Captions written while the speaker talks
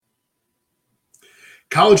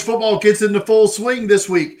College football gets into full swing this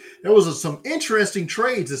week. There was some interesting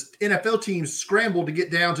trades as NFL teams scrambled to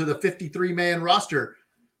get down to the 53-man roster.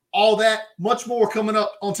 All that, much more coming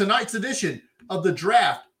up on tonight's edition of the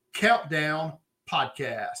Draft Countdown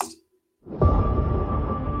Podcast.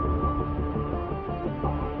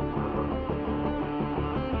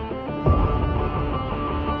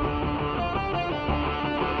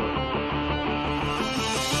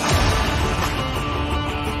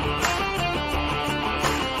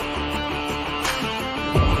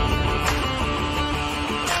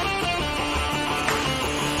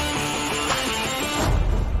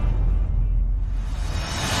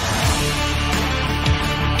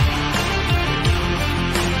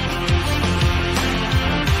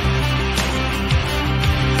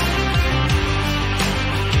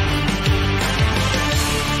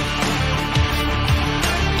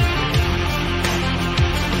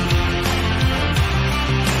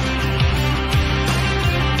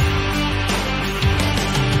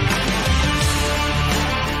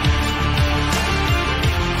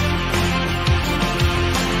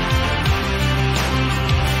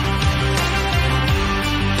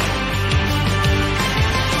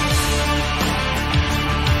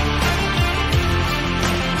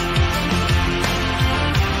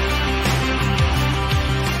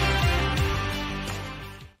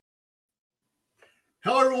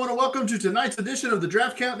 Welcome to tonight's edition of the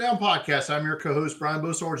Draft Countdown Podcast. I'm your co-host, Brian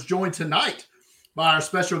Bosarge, joined tonight by our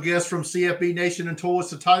special guest from CFB Nation and Toll Us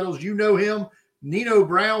the Titles. You know him, Nino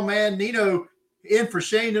Brown, man. Nino in for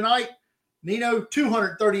Shane tonight. Nino,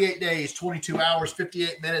 238 days, 22 hours,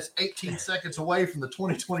 58 minutes, 18 seconds away from the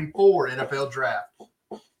 2024 NFL Draft.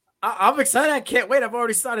 I'm excited. I can't wait. I've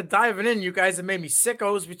already started diving in. You guys have made me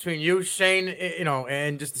sickos between you, Shane,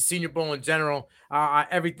 and just the Senior Bowl in general.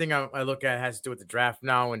 Everything I look at has to do with the draft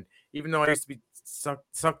now. And even though I used to be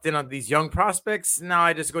sucked in on these young prospects, now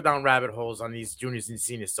I just go down rabbit holes on these juniors and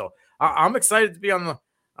seniors. So I'm excited to be on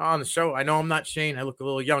the show. I know I'm not Shane. I look a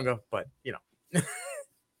little younger, but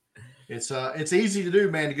it's easy to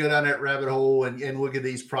do, man, to go down that rabbit hole and look at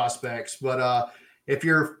these prospects. But if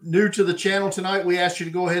you're new to the channel tonight, we ask you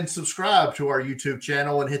to go ahead and subscribe to our YouTube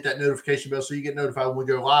channel and hit that notification bell so you get notified when we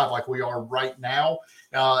go live like we are right now.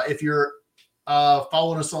 If you're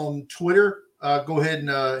following us on Twitter, go ahead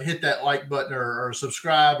and hit that like button or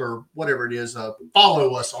subscribe or whatever it is.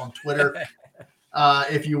 Follow us on Twitter,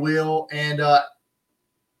 if you will. And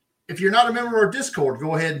if you're not a member of our Discord,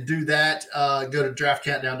 go ahead and do that. Go to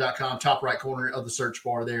draftcountdown.com, top right corner of the search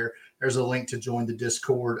bar there. There's a link to join the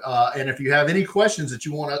Discord. And if you have any questions that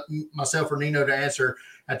you want myself or Nino to answer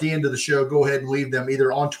at the end of the show, go ahead and leave them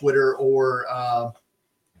either on Twitter or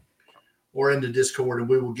in the Discord, and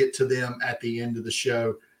we will get to them at the end of the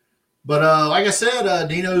show. But like I said,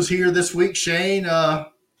 Nino's here this week. Shane,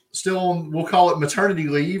 still on, we'll call it maternity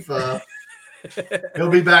leave. He'll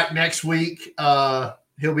be back next week.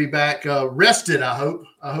 He'll be back rested, I hope.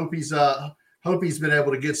 I hope he's been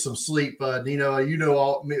able to get some sleep. Nino,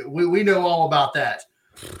 we know all about that.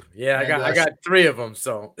 Yeah, I got three of them.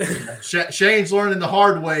 So Shane's learning the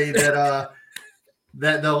hard way that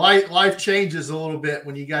that the life changes a little bit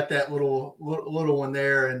when you got that little one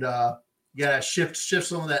there, and you gotta shift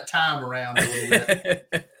some of that time around a little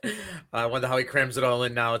bit. I wonder how he crams it all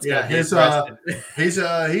in now. He's gonna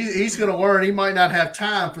learn. He might not have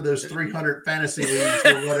time for those 300 fantasy leagues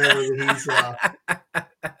or whatever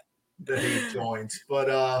that he joins. But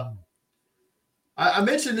I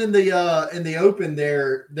mentioned in the open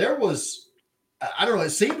there was, I don't know,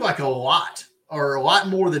 it seemed like a lot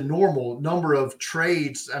more than normal number of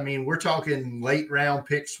trades. I mean, we're talking late round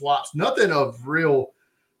pick swaps, nothing of real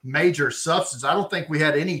major substance. I don't think we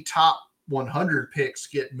had any top 100 picks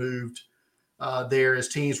get moved there, as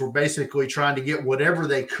teams were basically trying to get whatever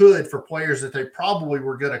they could for players that they probably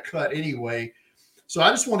were going to cut anyway. So I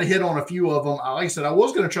just want to hit on a few of them. Like I said, I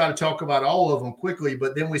was going to try to talk about all of them quickly,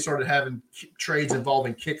 but then we started having trades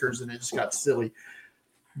involving kickers, and it just got silly.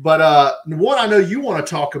 But one I know you want to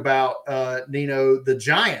talk about, Nino, the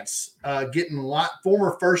Giants getting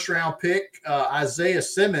former first-round pick Isaiah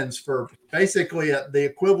Simmons for basically the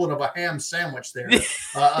equivalent of a ham sandwich there.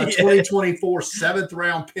 A 2024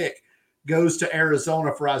 seventh-round pick goes to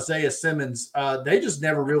Arizona for Isaiah Simmons. They just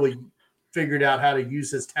never really figured out how to use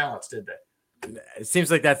his talents, did they? It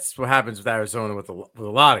seems like that's what happens with Arizona with a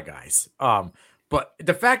lot of guys. But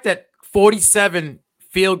the fact that 47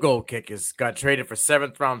 field goal kickers got traded for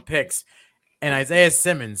seventh-round picks, and Isaiah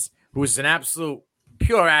Simmons, who's an absolute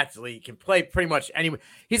pure athlete, can play pretty much anywhere.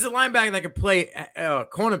 He's a linebacker that can play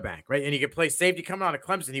cornerback, right? And he can play safety coming out of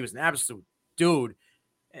Clemson. He was an absolute dude,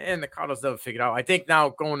 and the Cardinals never figured out. I think now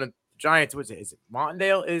going to Giants. Is it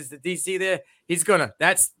Martindale is the DC there?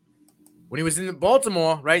 That's when he was in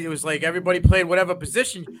Baltimore, right? It was like everybody played whatever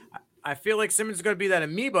position. I feel like Simmons is going to be that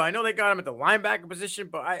amoeba. I know they got him at the linebacker position,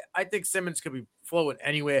 but I think Simmons could be flowing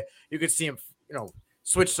anywhere. You could see him,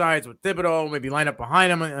 switch sides with Thibodeau, maybe line up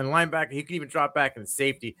behind him and linebacker. He could even drop back in the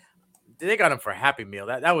safety. They got him for a happy meal.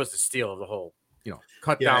 That was the steal of the whole,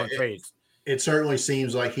 cut down trades. It certainly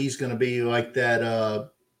seems like he's going to be like that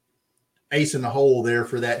ace in the hole there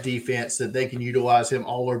for that defense, that they can utilize him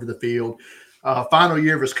all over the field. Final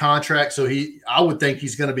year of his contract, so I would think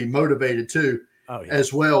he's going to be motivated too. Oh, yeah.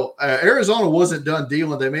 As well. Arizona wasn't done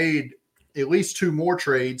dealing. They made at least 2 more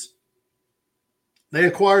trades. They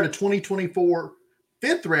acquired a 2024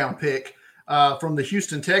 5th-round pick from the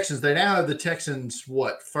Houston Texans. They now have the Texans,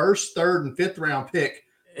 first, third, and 5th-round pick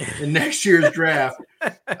in next year's draft.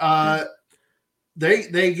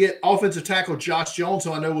 They get offensive tackle Josh Jones,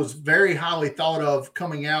 who I know was very highly thought of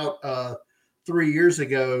coming out 3 years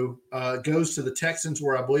ago, goes to the Texans,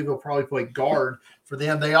 where I believe he'll probably play guard for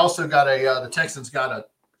them. They also got the Texans got a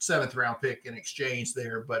 7th-round pick in exchange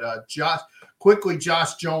there. But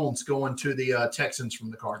Josh Jones going to the Texans from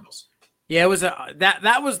the Cardinals. Yeah, it was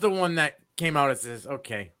that was the one that came out and says,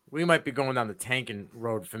 okay, we might be going down the tanking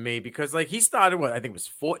road for me, because he started I think it was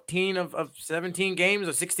 14 of 17 games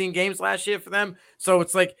or 16 games last year for them. So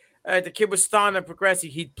it's like the kid was starting to progress.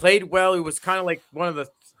 He played well. He was kind of like one of the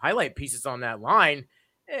highlight pieces on that line.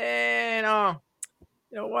 And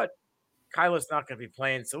you know what? Kyler's not going to be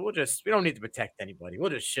playing, so we don't need to protect anybody.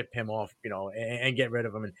 We'll just ship him off, and get rid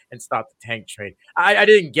of him and stop the tank trade. I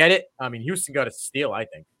didn't get it. I mean, Houston got a steal, I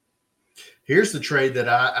think. Here's the trade that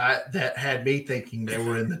that had me thinking they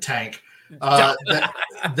were in the tank.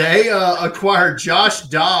 They acquired Josh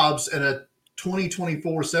Dobbs and a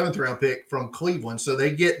 2024 7th-round pick from Cleveland, so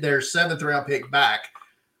they get their 7th-round pick back.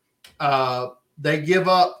 They give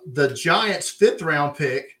up the Giants' 5th-round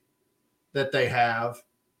pick that they have,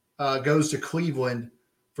 goes to Cleveland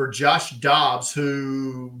for Josh Dobbs,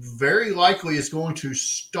 who very likely is going to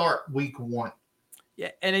start Week 1.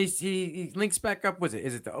 Yeah, and he links back up. Is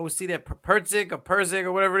it the OC there, Perzig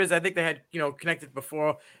or whatever it is? I think they had connected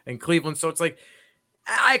before in Cleveland. So it's like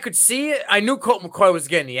I could see it. I knew Colt McCoy was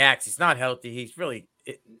getting the axe. He's not healthy. He's really,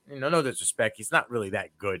 no disrespect, he's not really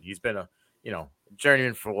that good. He's been a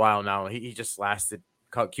journeyman for a while now. He just lasted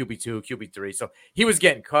QB2, QB3. So he was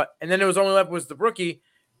getting cut, and then there was only left was the rookie.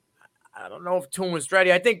 I don't know if Toon was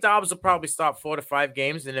ready. I think Dobbs will probably start 4 to 5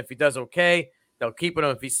 games, and if he does okay, they'll keep it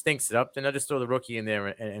on. If he stinks it up, then they'll just throw the rookie in there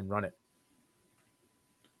and run it.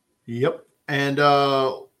 Yep. And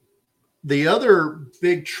the other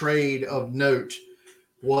big trade of note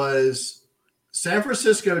was San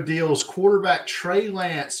Francisco deals quarterback Trey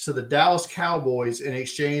Lance to the Dallas Cowboys in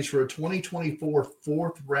exchange for a 2024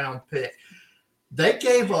 4th-round pick. They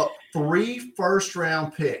gave up 3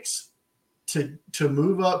 first-round picks to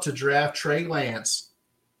move up to draft Trey Lance,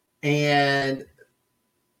 and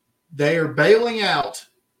they are bailing out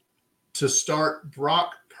to start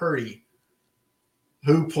Brock Purdy,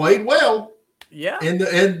 who played well. Yeah.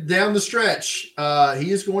 And down the stretch,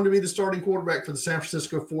 he is going to be the starting quarterback for the San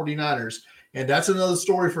Francisco 49ers. And that's another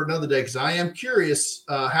story for another day, because I am curious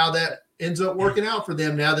how that ends up working out for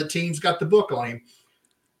them now that teams got the book on him.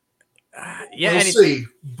 We'll see.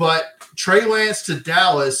 But Trey Lance to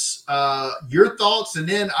Dallas, your thoughts? And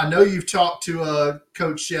then I know you've talked to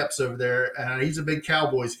Coach Sheps over there, and he's a big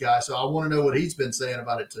Cowboys guy, so I want to know what he's been saying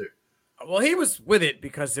about it too. Well, he was with it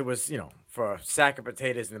because it was, for a sack of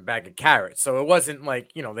potatoes and a bag of carrots. So it wasn't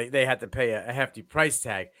like, they had to pay a hefty price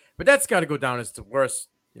tag. But that's got to go down as the worst,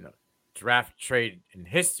 draft trade in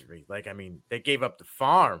history. They gave up the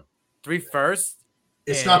farm, 3 firsts.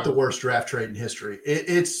 It's not the worst draft trade in history.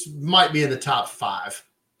 It's might be in the top 5.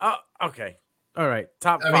 Oh, okay. All right.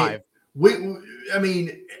 Top 5. I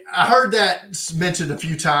heard that mentioned a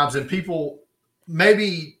few times, and people,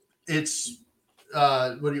 maybe it's,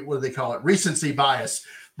 what do they call it? Recency bias.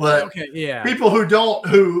 But okay, yeah. People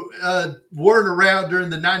who weren't around during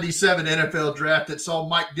the 97 NFL draft that saw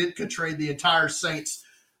Mike Ditka trade the entire Saints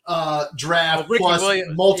draft plus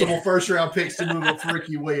Williams. Multiple first-round picks to move up for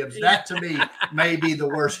Ricky Williams. That, to me, may be the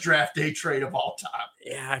worst draft day trade of all time.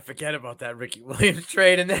 Yeah, I forget about that Ricky Williams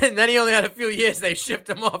trade. And then he only had a few years. They shipped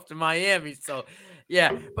him off to Miami. So,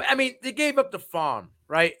 yeah. But, they gave up the farm,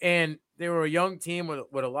 right? And they were a young team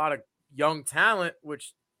with a lot of young talent,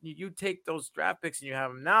 which you take those draft picks and you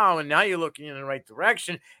have them now, and now you're looking in the right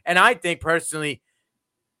direction. And I think, personally,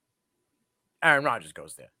 Aaron Rodgers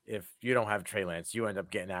goes there. If you don't have Trey Lance, you end up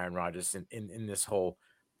getting Aaron Rodgers in this whole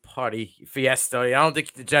party fiesta. I don't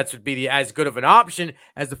think the Jets would be as good of an option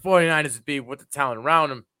as the 49ers would be with the talent around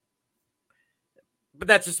them. but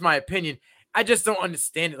that's just my opinion. I just don't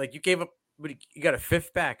understand it. Like, you gave up, you got a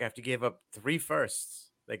fifth back after you gave up 3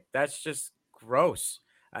 firsts. Like, that's just gross.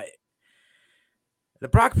 The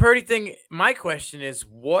Brock Purdy thing, my question is,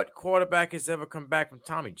 what quarterback has ever come back from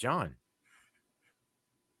Tommy John?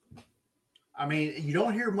 I mean, you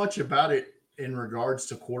don't hear much about it in regards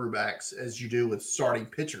to quarterbacks as you do with starting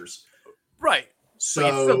pitchers. Right.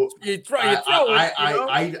 So you throw it,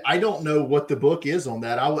 I don't know what the book is on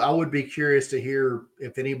that. I would be curious to hear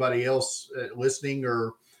if anybody else listening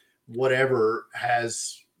or whatever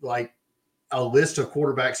has like a list of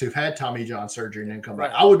quarterbacks who've had Tommy John surgery and then come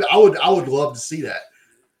back. I would love to see that.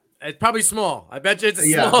 It's probably small. I bet you it's a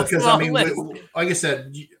small, because small I mean, list. like I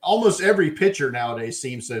said, almost every pitcher nowadays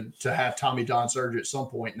seems to have Tommy John surgery at some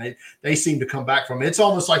point, and they seem to come back from it. It's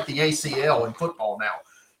almost like the ACL in football now.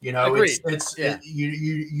 You know,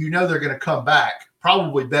 you know they're going to come back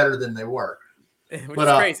probably better than they were. Which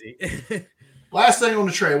is crazy. Last thing on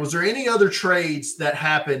the trade, was there any other trades that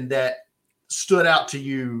happened that stood out to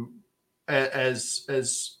you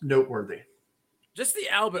as noteworthy? Just the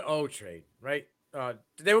Albert O trade, right?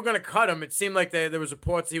 They were going to cut him. It seemed like there was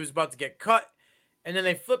reports he was about to get cut, and then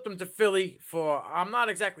they flipped him to Philly for, I'm not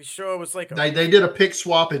exactly sure. It was like they did a pick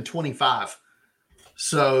swap in 25,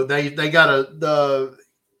 so they got the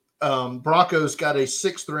Broncos got a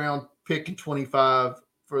 6th round pick in 25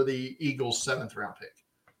 for the Eagles 7th round pick,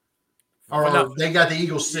 or they got the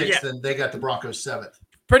Eagles 6th and they got the Broncos 7th.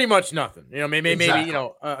 Pretty much nothing, you know. Maybe you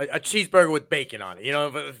know, a cheeseburger with bacon on it, you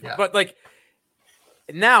know. But like.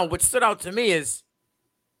 Now, what stood out to me is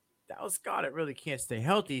Dallas Goedert really can't stay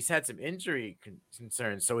healthy. He's had some injury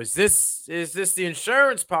concerns. So is this the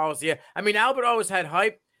insurance policy? I mean, Albert always had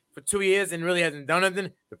hype for 2 years and really hasn't done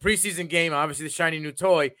anything. The preseason game, obviously the shiny new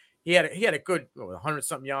toy, he had a good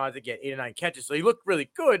 100-something yards to get 8 or 9 catches. So he looked really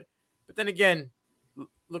good. But then again,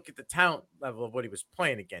 look at the talent level of what he was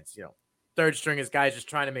playing against. You know, third stringers guys just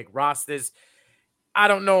trying to make rosters. I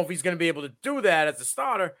don't know if he's going to be able to do that as a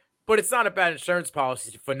starter. But it's not a bad insurance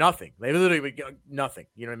policy for nothing. They literally would get nothing.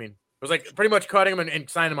 You know what I mean? It was like pretty much cutting him and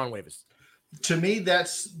signing him on waivers. To me,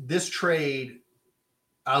 that's this trade.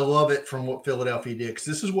 I love it from what Philadelphia did, because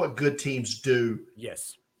this is what good teams do.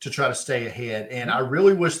 Yes. To try to stay ahead. And I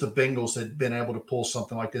really wish the Bengals had been able to pull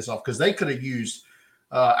something like this off, because they could have used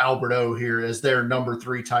Albert O here as their number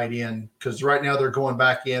 3 tight end, because right now they're going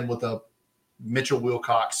back in with a Mitchell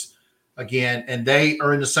Wilcox again, and they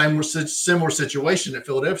are in the similar situation that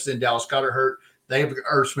Philadelphia's in. Dallas Goedert hurt. They have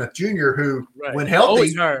Irv Smith Jr., who, when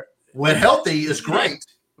healthy, is great.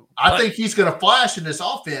 I think he's going to flash in this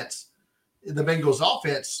offense, the Bengals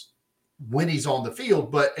offense, when he's on the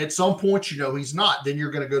field. But at some point, you know, he's not. Then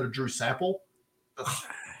you're going to go to Drew Sample. Ugh.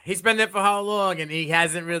 He's been there for how long, and he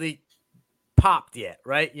hasn't really popped yet,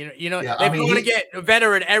 right? You know, they're going to get a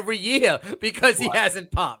veteran every year because he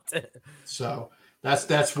hasn't popped. So.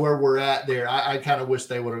 That's where we're at there. I kind of wish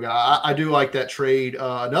they would have got. I do like that trade.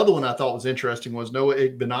 Another one I thought was interesting was Noah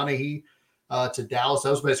Igbinoghene to Dallas.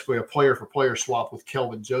 That was basically a player-for-player swap with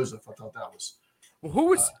Kelvin Joseph. I thought that was. Well, who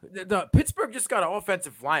was the Pittsburgh just got an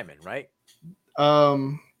offensive lineman, right?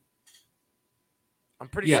 I'm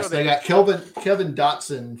pretty sure they got Kevin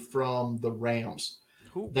Dotson from the Rams.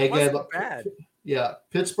 They gave up bad. Yeah,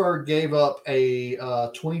 Pittsburgh gave up a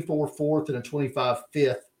 24 4th and a 25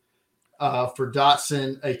 5th. For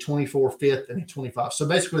Dotson, a 24 5th and a 25. So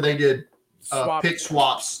basically, they did pick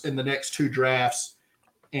swaps in the next 2 drafts,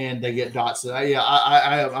 and they get Dotson.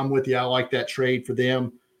 I'm with you. I like that trade for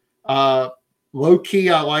them. Low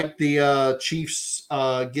key, I like the Chiefs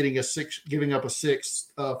giving up a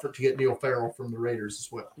 6th to get Neil Farrell from the Raiders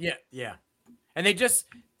as well. Yeah. And they just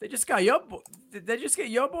got your boy. Did they just get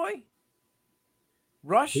your boy?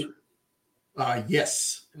 Rush?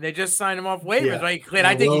 Yes. They just signed him off waivers, right? Clint,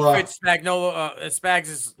 I think he fits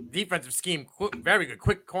Spags' defensive scheme. Very good.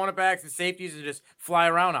 Quick cornerbacks and safeties and just fly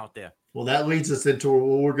around out there. Well, that leads us into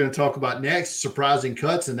what we're going to talk about next, surprising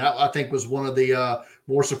cuts. And that, I think, was one of the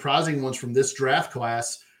more surprising ones from this draft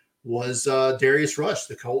class was Darius Rush,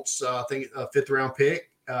 the Colts, I think, a 5th-round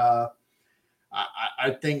pick. I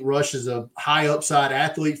think Rush is a high upside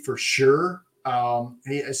athlete for sure.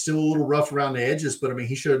 He is still a little rough around the edges, but I mean,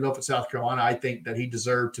 he showed enough at South Carolina. I think that he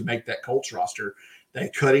deserved to make that Colts roster. They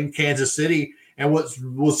cut him Kansas City. And what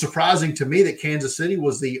was surprising to me that Kansas City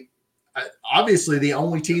was obviously the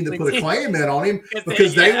only team that put a claim in on him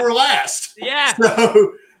because they were last. Yeah.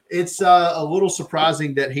 So it's a little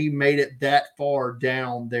surprising that he made it that far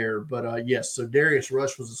down there. But yes, so Darius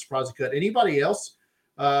Rush was a surprising cut. Anybody else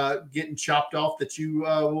getting chopped off that you were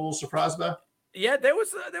a little surprised by? Yeah, there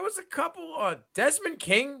was a couple. Desmond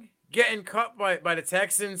King getting cut by the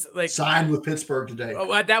Texans, like signed with Pittsburgh today.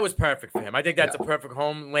 Oh, that was perfect for him. I think that's a perfect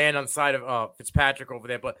homeland on the side of Fitzpatrick over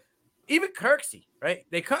there. But even Kirksey, right?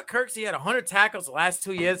 They cut Kirksey, had 100 tackles the last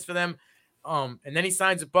 2 years for them. And then he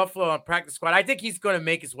signs with Buffalo on practice squad. I think he's going to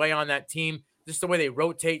make his way on that team, just the way they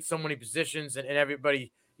rotate so many positions and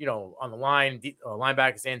everybody, on the line,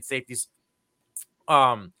 linebackers and safeties.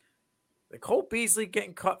 Cole Beasley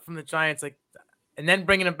getting cut from the Giants, and then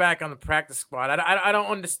bringing him back on the practice squad. I don't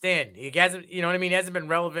understand. He hasn't, He hasn't been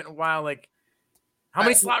relevant in a while. How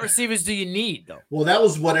many slot receivers do you need, though? Well, that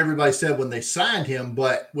was what everybody said when they signed him.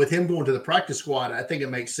 But with him going to the practice squad, I think it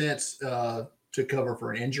makes sense to cover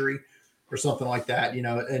for an injury or something like that,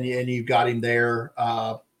 and you've got him there.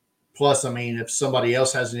 Plus, if somebody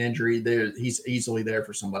else has an injury, he's easily there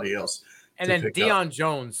for somebody else. And then Deion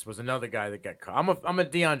Jones was another guy that got cut. I'm a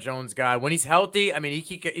Deion Jones guy. When he's healthy,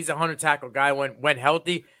 he's a 100 tackle guy when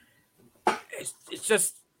healthy. It's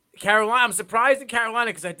just Carolina. I'm surprised in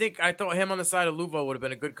Carolina because I thought him on the side of Luvo would have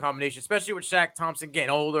been a good combination, especially with Shaq Thompson getting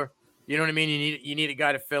older. You know what I mean? You need a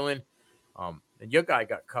guy to fill in. And your guy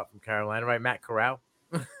got cut from Carolina, right? Matt Corral.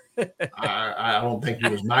 I don't think he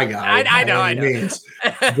was my guy. I know. Means.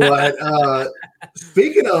 But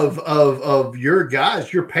speaking of your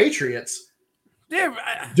guys, your Patriots.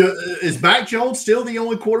 Is Mac Jones still the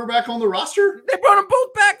only quarterback on the roster? They brought them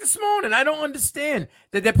both back this morning. I don't understand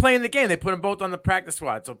that they're playing the game. They put them both on the practice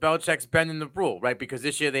squad. So Belichick's bending the rule, right? Because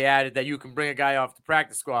this year they added that you can bring a guy off the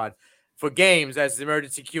practice squad for games as the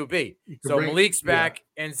emergency QB. So Malik's back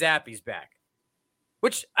and Zappy's back,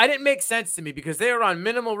 which I didn't make sense to me because they were on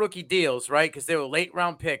minimal rookie deals, right? Because they were late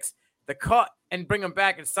round picks. The cut and bring them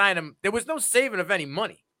back and sign them. There was no saving of any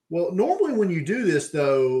money. Well, normally when you do this,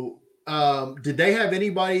 though, did they have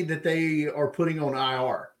anybody that they are putting on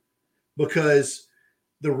IR? Because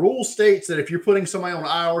the rule states that if you're putting somebody on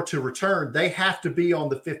IR to return, they have to be on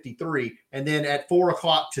the 53. And then at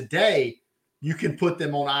 4:00 today, you can put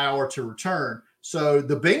them on IR to return. So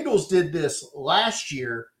the Bengals did this last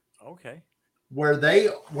year. Okay. Where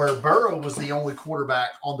Burrow was the only quarterback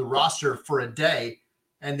on the roster for a day.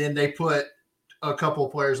 And then they put a couple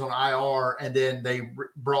of players on IR and then they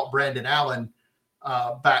brought Brandon Allen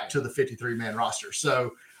back to the 53-man roster.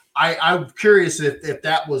 So I'm curious if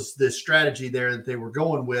that was the strategy there that they were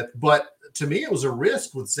going with. But to me, it was a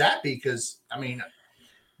risk with Zappy because, obviously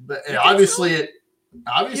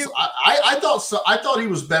I thought he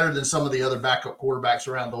was better than some of the other backup quarterbacks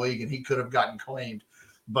around the league and he could have gotten claimed,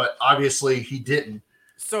 but obviously he didn't.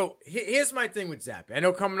 So here's my thing with Zappy. I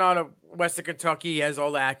know coming out of Western Kentucky, he has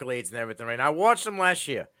all the accolades and everything, right? And I watched him last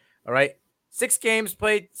year, all right? 6 games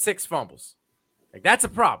played, 6 fumbles. That's a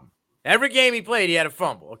problem. Every game he played, he had a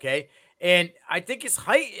fumble, okay? And I think his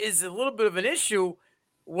height is a little bit of an issue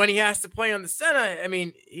when he has to play on the center.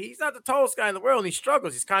 He's not the tallest guy in the world, and he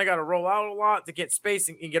struggles. He's kind of got to roll out a lot to get space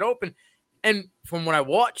and get open. And from what I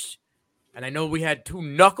watched, and I know we had 2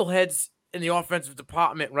 knuckleheads in the offensive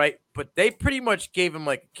department, right? But they pretty much gave him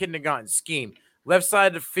like a kindergarten scheme. Left side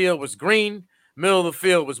of the field was green, middle of the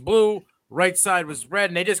field was blue, right side was red,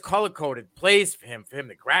 and they just color-coded plays for him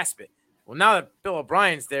to grasp it. Well, now that Bill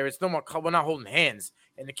O'Brien's there, it's no more. We're not holding hands,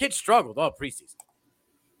 and the kid struggled all preseason.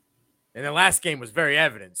 And the last game was very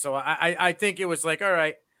evident. So I think it was like, all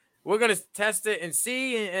right, we're gonna test it and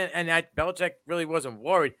see. And Belichick really wasn't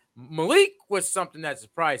worried. Malik was something that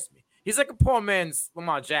surprised me. He's like a poor man's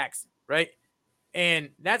Lamar Jackson, right?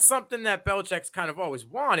 And that's something that Belichick's kind of always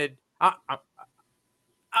wanted.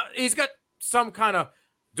 He's got some kind of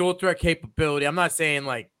dual threat capability. I'm not saying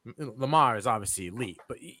like Lamar is obviously elite,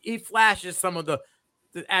 but he flashes some of the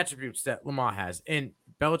attributes that Lamar has. And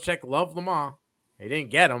Belichick loved Lamar. He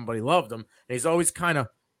didn't get him, but he loved him. And he's always kind of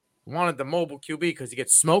wanted the mobile QB because he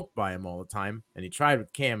gets smoked by him all the time. And he tried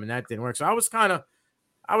with Cam, and that didn't work. So I was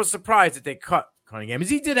surprised that they cut Cunningham.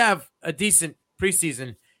 Because he did have a decent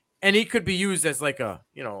preseason, and he could be used as like an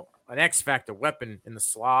X factor weapon in the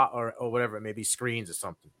slot or whatever it may be, screens or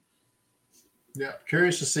something. Yeah,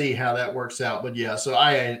 curious to see how that works out. But yeah, so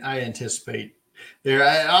I anticipate there.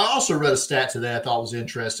 I also read a stat today I thought was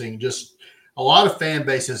interesting. Just a lot of fan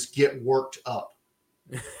bases get worked up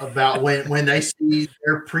about when they see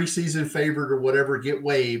their preseason favorite or whatever get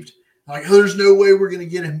waived. Like, oh, there's no way we're going to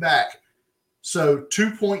get him back. So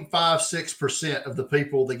 2.56% of the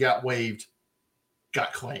people that got waived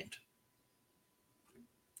got claimed.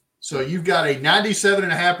 So you've got a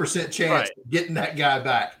 97.5% chance of getting that guy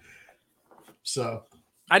back. So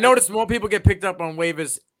I noticed more people get picked up on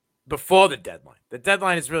waivers before the deadline. The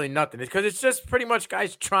deadline is really nothing. It's because it's just pretty much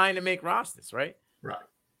guys trying to make rosters, right? Right.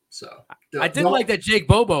 So I did like that Jake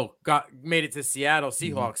Bobo made it to Seattle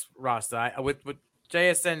Seahawks roster with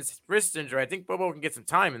JSN's wrist injury, I think Bobo can get some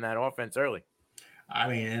time in that offense early. I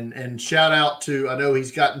mean, and shout out to, I know he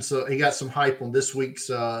got some hype on this week's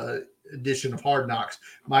edition of Hard Knocks.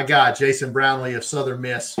 My guy, Jason Brownlee of Southern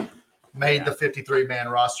Miss, made the 53-man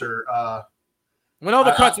roster. When all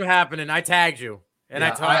the cuts were happening, I tagged you. And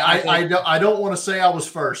I don't want to say I was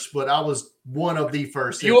first, but I was one of the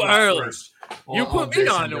first. You were early. You put me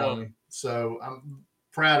on to him. So I'm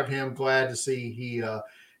proud of him. Glad to see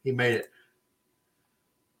he made it.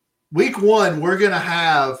 Week 1, we're going to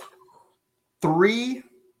have 3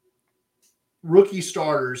 rookie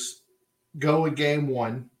starters go in game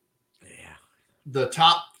 1. Yeah. The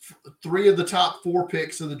top 3 of the top 4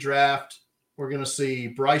 picks of the draft. We're going to see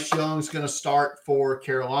Bryce Young's going to start for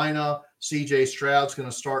Carolina. CJ Stroud's going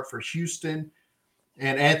to start for Houston.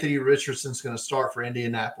 And Anthony Richardson's going to start for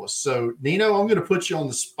Indianapolis. So, Nino, I'm going to put you on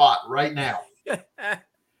the spot right now.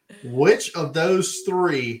 Which of those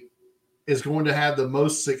 3 is going to have the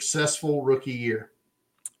most successful rookie year?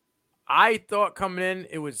 I thought coming in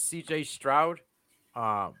it was CJ Stroud,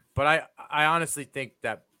 but I honestly think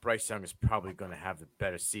that Bryce Young is probably going to have the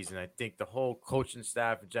better season. I think the whole coaching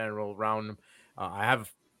staff in general around him,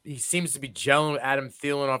 he seems to be gelling with Adam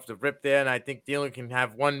Thielen off the rip there, and I think Thielen can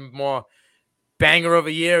have one more banger of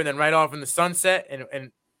a year and then right off in the sunset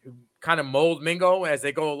and kind of mold Mingo as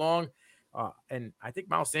they go along. And I think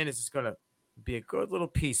Miles Sanders is going to be a good little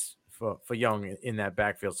piece for Young in that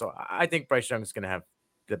backfield. So I think Bryce Young is going to have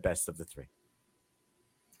the best of the 3.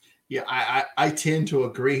 Yeah, I tend to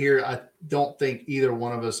agree here. I don't think either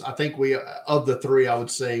one of us, I think we, of the 3, I would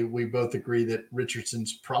say we both agree that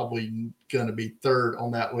Richardson's probably going to be 3rd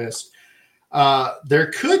on that list.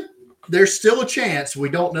 There's still a chance. We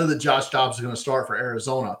don't know that Josh Dobbs is going to start for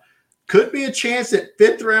Arizona. Could be a chance that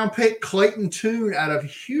 5th round pick Clayton Tune out of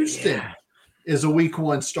Houston is a week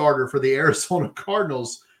 1 starter for the Arizona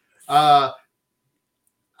Cardinals.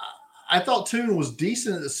 I thought Tune was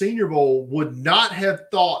decent at the Senior Bowl. Would not have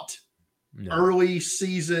thought early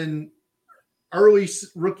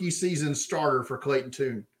rookie season starter for Clayton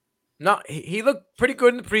Tune. No, he looked pretty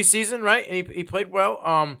good in the preseason, right? And he played well.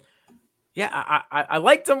 I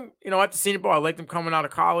liked him, at the Senior Bowl. I liked him coming out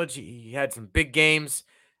of college. He had some big games.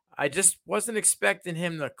 I just wasn't expecting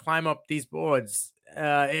him to climb up these boards,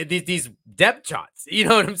 these depth charts. You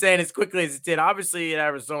know what I'm saying? As quickly as it did. Obviously, in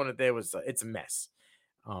Arizona, it's a mess.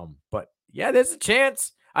 But yeah, there's a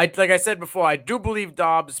chance. Like I said before, I do believe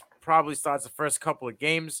Dobbs probably starts the first couple of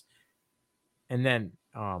games, and then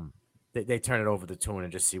they turn it over to Tune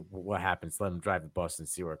and just see what happens. Let him drive the bus and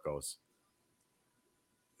see where it goes.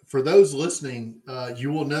 For those listening,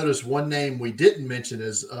 you will notice one name we didn't mention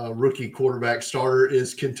as a rookie quarterback starter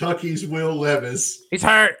is Kentucky's Will Levis. He's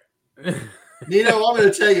hurt. Nino, I'm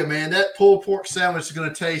going to tell you, man, that pulled pork sandwich is going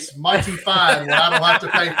to taste mighty fine when I don't have to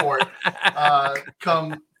pay for it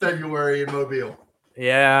come February in Mobile.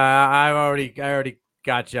 Yeah, I already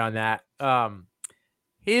got you on that.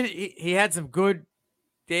 He had some good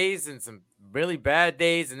days and some really bad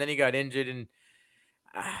days, and then he got injured, and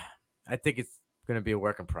I think it's going to be a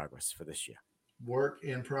work in progress for this year. Work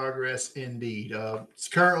in progress indeed. It's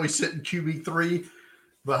currently sitting QB3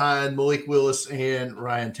 behind Malik Willis and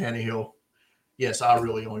Ryan Tannehill. Yes, I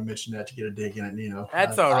really only mentioned that to get a dig in it, Nino.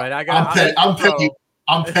 That's all right.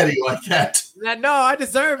 I'm petty like that. No, I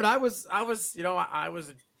deserve it. I was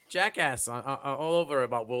a jackass all over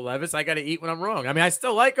about Will Levis. I got to eat when I'm wrong. I mean, I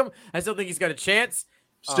still like him. I still think he's got a chance.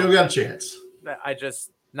 Still got a chance.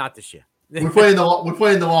 Not this year. We're playing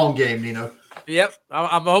the long game, Nino. Yep.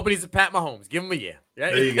 I'm hoping he's a Pat Mahomes. Give him a year.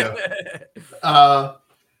 There you go.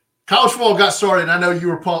 College football got started. I know you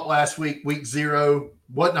were pumped last week, week 0.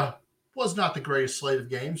 Was not the greatest slate of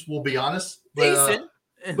games, we'll be honest. Decent.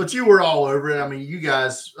 But you were all over it. I mean, you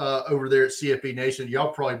guys over there at CFB Nation,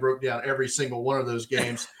 y'all probably broke down every single one of those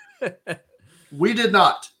games. We did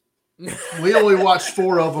not. We only watched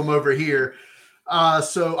 4 of them over here.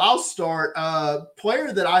 So I'll start.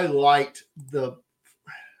 Player that I liked the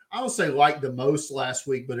most last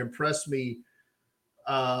week, but impressed me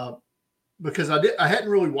because I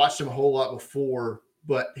hadn't really watched him a whole lot before,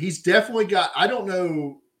 but he's definitely got, I don't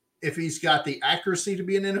know if he's got the accuracy to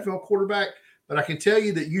be an NFL quarterback, but I can tell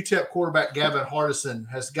you that UTEP quarterback Gavin Hardison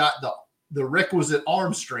has got the requisite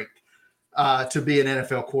arm strength to be an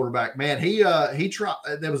NFL quarterback. Man, he tried.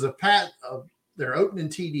 There was a their opening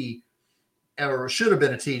TD, or should have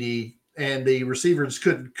been a TD, and the receiver just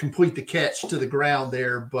couldn't complete the catch to the ground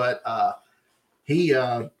there, but he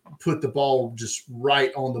put the ball just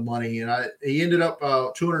right on the money, and he ended up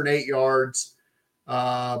 208 yards,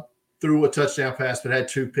 threw a touchdown pass, but had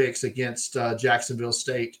 2 picks against Jacksonville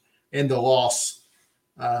State in the loss.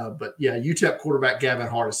 But yeah, UTEP quarterback Gavin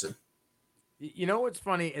Hardison. You know what's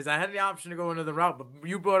funny is I had the option to go another route, but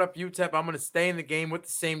you brought up UTEP. I'm going to stay in the game with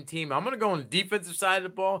the same team. I'm going to go on the defensive side of the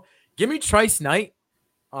ball. Give me Trice Knight,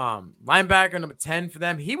 linebacker number 10 for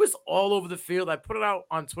them. He was all over the field. I put it out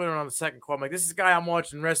on Twitter on the second call. I'm like, this is the guy I'm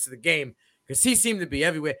watching the rest of the game because he seemed to be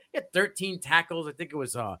everywhere. He had 13 tackles. I think it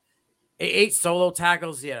was 8 solo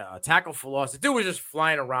tackles. He had a tackle for loss. The dude was just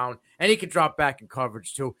flying around, and he could drop back in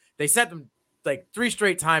coverage too. They sent him like 3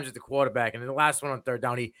 straight times at the quarterback, and then the last one on third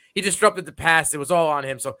down, he disrupted the pass. It was all on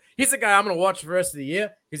him. So he's the guy I'm going to watch for the rest of the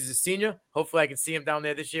year because he's a senior. Hopefully I can see him down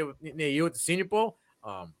there this year near you at the Senior Bowl.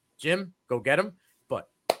 Jim, go get him. But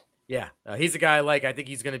yeah, he's a guy I like. I think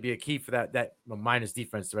he's going to be a key for that Miners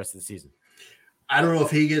defense the rest of the season. I don't know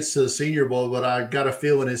if he gets to the Senior Bowl, but I got a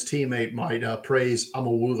feeling his teammate might praise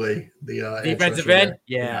Amawule, the defensive end.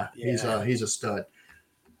 Yeah, he's a stud.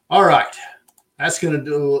 All right, that's going to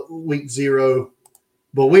do week 0,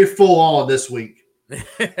 but we're full on this week.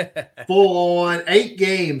 Full on 8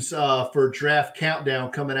 games for Draft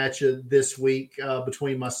Countdown coming at you this week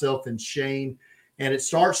between myself and Shane, and it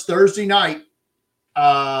starts Thursday night.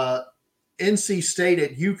 NC State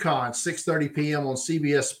at UConn, 6:30 p.m. on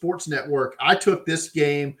CBS Sports Network. I took this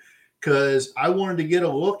game because I wanted to get a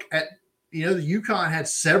look at, the UConn had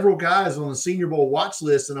several guys on the Senior Bowl watch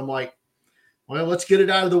list, and I'm like, well, let's get it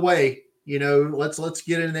out of the way. Let's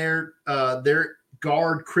get in there. Their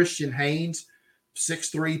guard, Christian Haynes,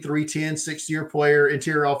 6'3", 310, 6-year player,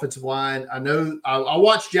 interior offensive line. I know I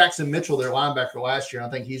watched Jackson Mitchell, their linebacker, last year. I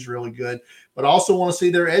think he's really good. But I also want to see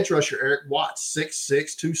their edge rusher, Eric Watts,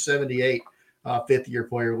 6'6", 278, 5th-year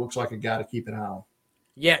player. Looks like a guy to keep an eye on.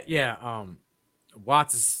 Yeah.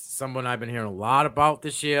 Watts is someone I've been hearing a lot about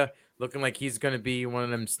this year. Looking like he's going to be one of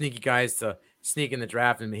them sneaky guys to sneak in the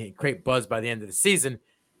draft and create buzz by the end of the season.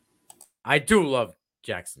 I do love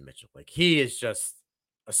Jackson Mitchell. Like, he is just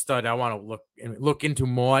a stud. I want to look into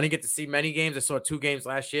more. I didn't get to see many games. I saw 2 games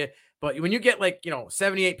last year. But when you get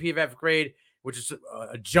 78 PFF grade, which is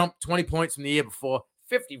a jump 20 points from the year before,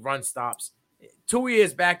 50 run stops, 2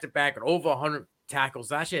 years back-to-back and over 100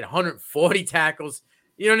 tackles. Last year had 140 tackles.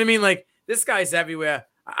 You know what I mean? Like, this guy's everywhere.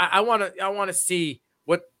 I want to see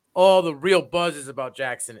what all the real buzz is about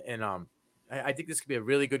Jackson. And I think this could be a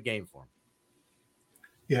really good game for him.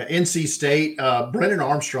 Yeah, NC State, Brennan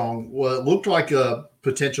Armstrong looked like a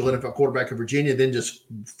potential NFL quarterback of Virginia, then just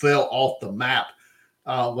fell off the map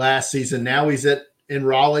last season. Now he's in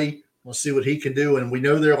Raleigh. We'll see what he can do. And we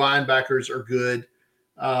know their linebackers are good.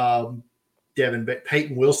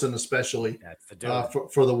 Peyton Wilson especially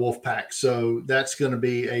for the Wolfpack. So that's going to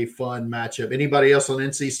be a fun matchup. Anybody else on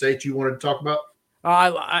NC State you wanted to talk about?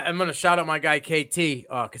 I'm going to shout out my guy KT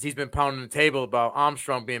because he's been pounding the table about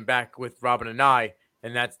Armstrong being back with Robin and I.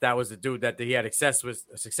 And that was the dude that he had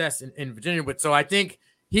success in Virginia with. So I think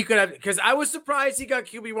he could have, because I was surprised he got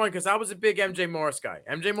QB1 because I was a big MJ Morris guy.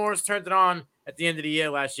 MJ Morris turned it on at the end of the year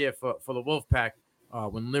last year for the Wolfpack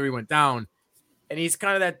when Leary went down. And he's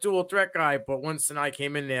kind of that dual threat guy. But once Sinai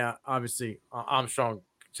came in there, obviously Armstrong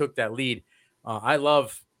took that lead. I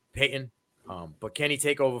love Peyton, but can he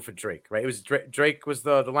take over for Drake, right? It was Drake was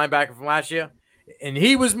the linebacker from last year. And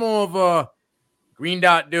he was more of a green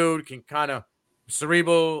dot dude, can kind of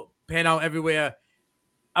cerebral, pan out everywhere.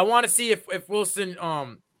 I want to see if Wilson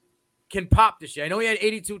can pop this year. I know he had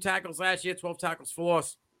 82 tackles last year, 12 tackles for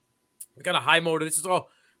loss. We got a high motor. This is all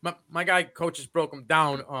my guy coaches broke him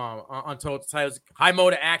down on total titles. High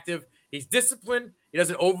motor, active. He's disciplined. He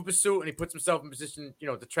doesn't over pursue, and he puts himself in position,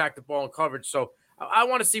 to track the ball in coverage. So I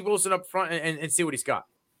want to see Wilson up front and see what he's got.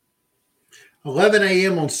 11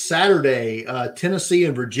 a.m. on Saturday, Tennessee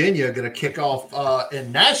and Virginia are going to kick off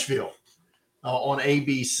in Nashville. On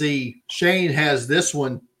ABC. Shane has this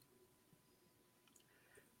one.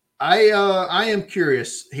 I am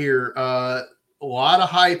curious here. A lot of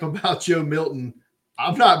hype about Joe Milton.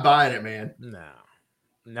 I'm not buying it, man.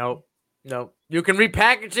 No. You can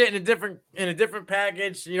repackage it in a different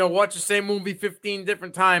package. Watch the same movie 15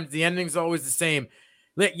 different times. The ending's always the same.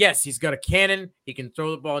 Yes, he's got a cannon. He can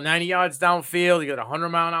throw the ball 90 yards downfield. He got a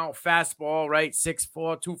 100-mile-an-hour fastball, right?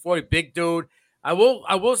 6'4", 240, big dude. I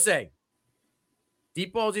will say,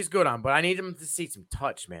 deep balls he's good on, but I need him to see some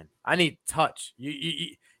touch, man. I need touch.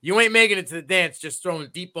 You ain't making it to the dance just throwing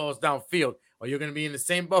deep balls downfield, or you're going to be in the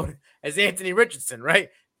same boat as Anthony Richardson, right?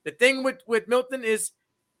 The thing with Milton is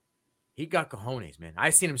he got cojones, man.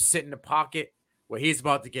 I seen him sit in the pocket where he's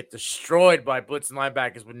about to get destroyed by blitzing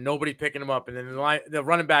linebackers with nobody picking him up, and then the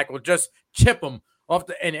running back will just chip him off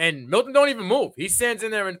and Milton don't even move. He stands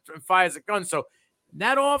in there and fires a gun. So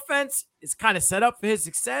that offense is kind of set up for his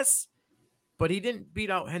success. But he didn't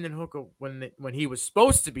beat out Hendon Hooker when he was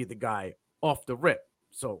supposed to be the guy off the rip.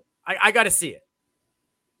 So I got to see it.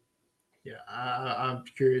 Yeah, I'm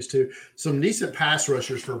curious too. Some decent pass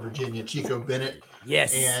rushers for Virginia: Chico Bennett,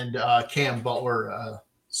 Yes. and Cam Butler.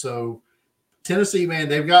 So Tennessee, man,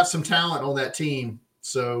 they've got some talent on that team.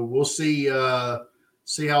 So we'll see how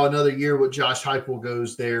another year with Josh Heupel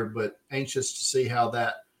goes there. But anxious to see how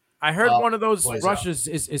that. I heard one of those plays rushers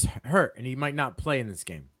is hurt, and he might not play in this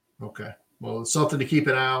game. Okay, well, it's something to keep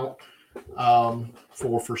an eye out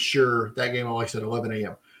for sure. That game, like I said, 11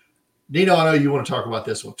 a.m. Nino, I know you want to talk about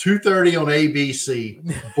this one. 2:30 on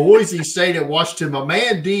ABC. Boise State at Washington. My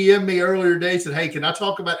man DM'd me earlier today, said, "Hey, can I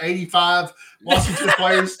talk about 85 Washington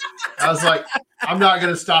players?" I was like, "I'm not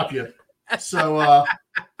going to stop you." So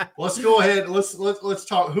let's go ahead. Let's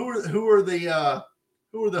talk. Who are the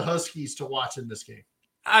Huskies to watch in this game?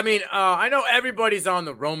 I mean, I know everybody's on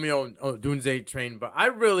the Romeo Odunze train, but I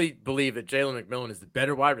really believe that Jalen McMillan is the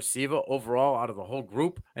better wide receiver overall out of the whole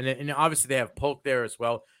group, and obviously they have Polk there as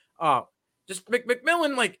well. Just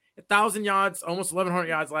McMillan, like 1,000 yards, almost 1,100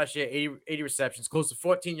 yards last year, 80 receptions, close to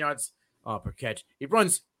 14 yards per catch. He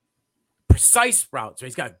runs precise routes. So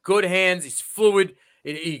he's got good hands. He's fluid.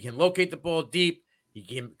 He can locate the ball deep. He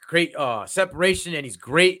can create separation, and he's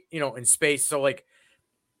great, in space. So, like,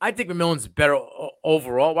 I think McMillan's better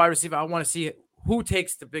overall wide receiver. I want to see who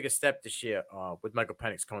takes the biggest step this year with Michael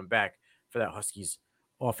Penix coming back for that Huskies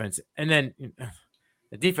offense. And then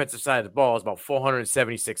the defensive side of the ball is about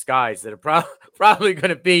 476 guys that are probably going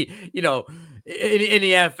to be, in the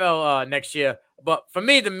NFL next year. But for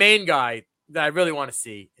me, the main guy that I really want to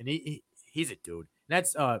see, and he's a dude, and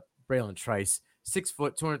that's Braylon Trice, 6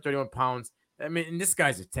 foot, 231 pounds. I mean, and this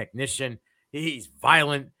guy's a technician. He's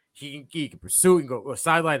violent. He can pursue and go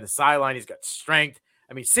sideline to sideline. He's got strength.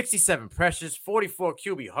 I mean, 67 pressures, 44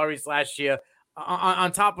 QB hurries last year.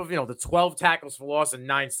 On top of, the 12 tackles for loss and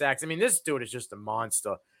 9 sacks. I mean, this dude is just a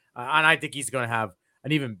monster. And I think he's going to have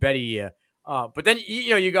an even better year. But then,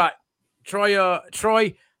 you got Troy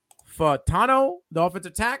Fautano, the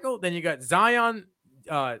offensive tackle. Then you got Zion.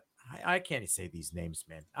 I can't say these names,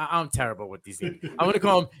 man. I'm terrible with these names. I'm going to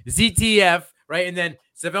call him ZTF, right? And then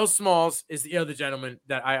Savell Smalls is the other gentleman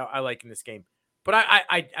that I like in this game. But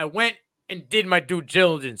I went and did my due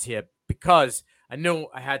diligence here because I knew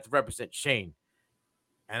I had to represent Shane.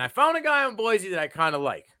 And I found a guy on Boise that I kind of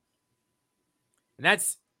like. And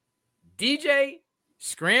that's DJ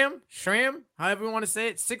Schramm, however you want to say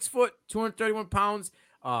it. 6 foot, 231 pounds.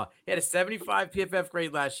 He had a 75 PFF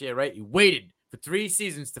grade last year, right? He waited for 3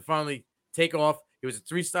 seasons to finally take off. He was a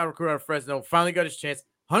 3-star recruit out of Fresno. Finally got his chance.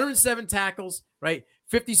 107 tackles, right?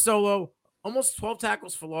 50 solo, almost 12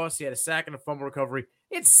 tackles for loss. He had a sack and a fumble recovery.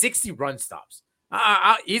 He had 60 run stops.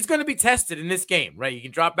 He's going to be tested in this game, right? He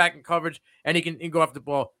can drop back in coverage, and he can go after the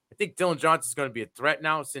ball. I think Dylan Johnson's going to be a threat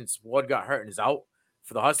now since Ward got hurt and is out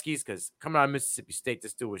for the Huskies because coming out of Mississippi State,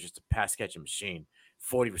 this dude was just a pass-catching machine.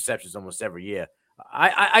 40 receptions almost every year.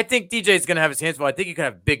 I think DJ is going to have his hands full. I think he could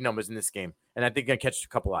have big numbers in this game, and I think he's going to catch a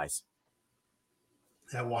couple eyes.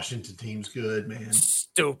 That Washington team's good, man.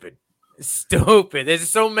 Stupid. There's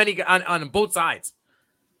so many on both sides.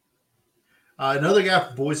 Another guy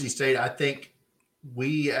for Boise State, I think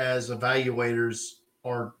we as evaluators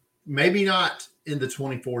are maybe not in the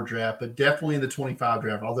 24 draft, but definitely in the 25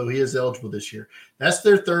 draft, although he is eligible this year. That's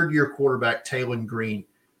their third-year quarterback, Taylon Green.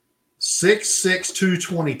 6'6",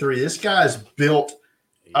 223. This guy's built.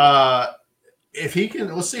 If he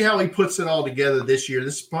can, let's see how he puts it all together this year.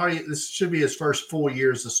 This should be his first full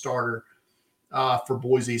year as a starter for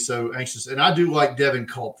Boise. So anxious, and I do like Devin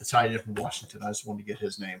Culp, the tight end from Washington. I just wanted to get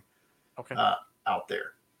his name out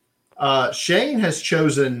there. Shane has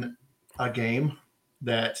chosen a game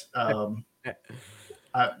that I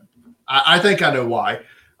think I know why.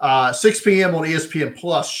 6 p.m. on ESPN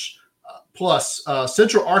Plus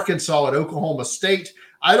Central Arkansas at Oklahoma State.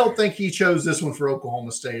 I don't think he chose this one for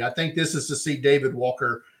Oklahoma State. I think this is to see David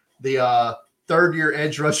Walker, the third-year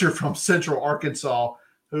edge rusher from Central Arkansas,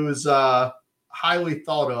 who is highly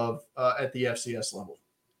thought of at the FCS level.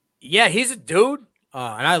 Yeah, he's a dude,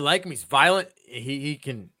 and I like him. He's violent. He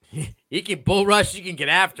can bull rush. He can get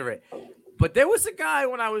after it. But there was a guy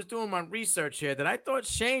when I was doing my research here that I thought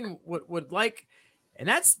Shane would like, and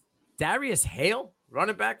that's Darius Hale,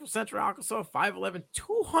 running back from Central Arkansas, 5'11",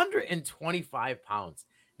 225 pounds.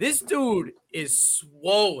 This dude is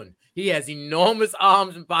swollen. He has enormous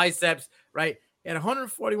arms and biceps, right? He had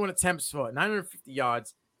 141 attempts for 950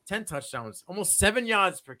 yards, 10 touchdowns, almost 7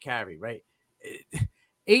 yards per carry, right?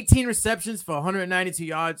 18 receptions for 192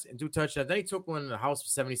 yards and 2 touchdowns. Then he took one in the house for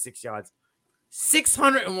 76 yards.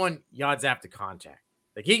 601 yards after contact.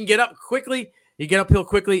 Like, he can get up quickly. He get uphill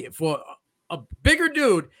quickly for a bigger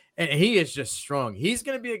dude, and he is just strong. He's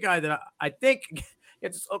going to be a guy that I think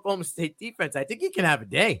against this Oklahoma State defense, I think he can have a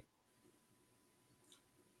day.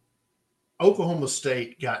 Oklahoma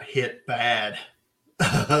State got hit bad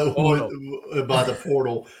by the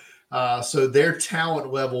portal. So their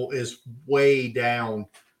talent level is way down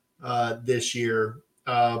this year.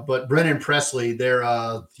 But Brennan Presley, their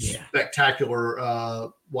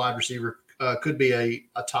spectacular wide receiver, could be a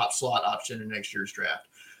top slot option in next year's draft.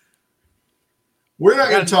 We're not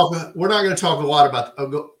going to talk a lot about.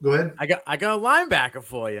 Go ahead. I got a linebacker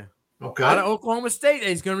for you. Okay. Out of Oklahoma State,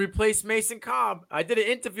 he's going to replace Mason Cobb. I did an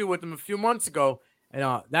interview with him a few months ago,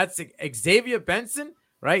 and that's Xavier Benson,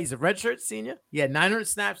 right? He's a redshirt senior. He had 900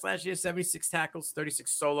 snaps last year, 76 tackles,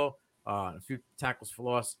 36 solo, a few tackles for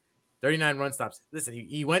loss, 39 run stops. Listen,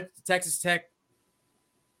 he went to Texas Tech,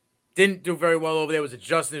 didn't do very well over there, was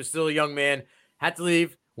adjusting, he was still a young man, had to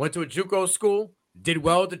leave, went to a JUCO school, did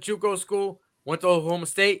well at the JUCO school, went to Oklahoma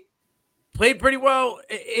State, played pretty well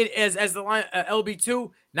as the line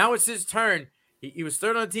LB2. Now it's his turn. He was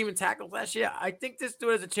third on the team in tackles last year. I think this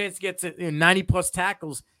dude has a chance to get to 90-plus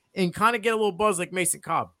tackles and kind of get a little buzz like Mason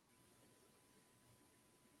Cobb.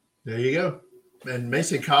 There you go. And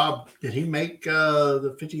Mason Cobb, did he make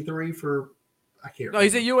the 53 for – I can't remember. No,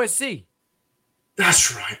 he's at USC.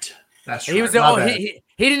 That's right. That's right. He was he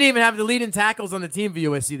didn't even have the lead in tackles on the team for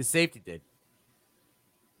USC. The safety did.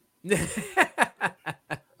 We're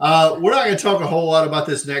not going to talk a whole lot about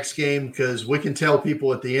this next game because we can tell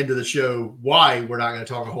people at the end of the show why we're not going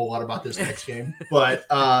to talk a whole lot about this next game. But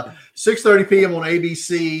 6:30 p.m. on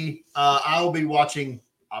ABC, I'll be watching,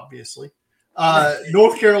 obviously,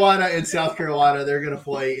 North Carolina and South Carolina. They're going to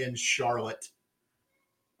play in Charlotte.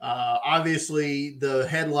 Obviously, the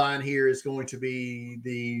headline here is going to be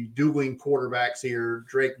the dueling quarterbacks here,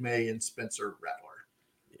 Drake May and Spencer Rattler.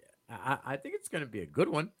 Yeah, I think it's going to be a good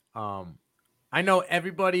one. I know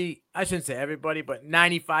everybody, I shouldn't say everybody, but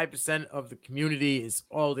 95% of the community is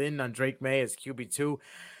all in on Drake May as QB2.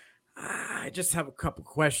 I just have a couple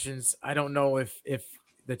questions. I don't know if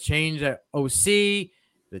the change at OC,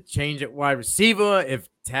 the change at wide receiver, if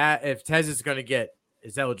Tez is going to get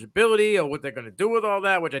his eligibility or what they're going to do with all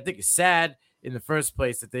that, which I think is sad in the first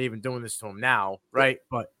place that they're even doing this to him now, right?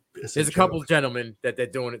 But there's a couple of gentlemen that they're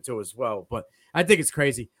doing it to as well. But I think it's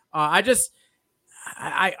crazy. I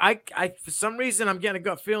for some reason I'm getting a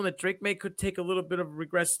gut feeling that Drake May could take a little bit of a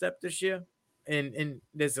regress step this year, and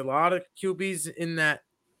there's a lot of QBs in that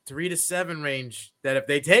 3 to 7 range that if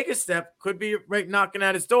they take a step could be right knocking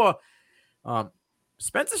at his door.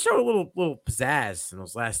 Spencer showed a little pizzazz in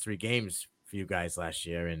those last 3 games for you guys last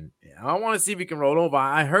year, and I want to see if he can roll over.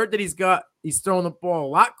 I heard that he's throwing the ball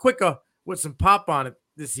a lot quicker with some pop on it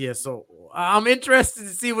this year, so I'm interested to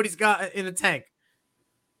see what he's got in the tank.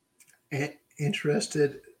 I am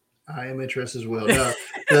interested as well. No,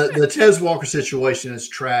 the Tez Walker situation is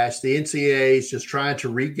trash. The NCAA is just trying to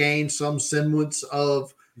regain some semblance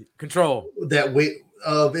of control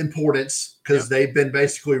of importance because they've been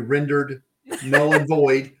basically rendered null and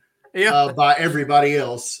void by everybody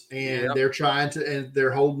else, and they're trying to, and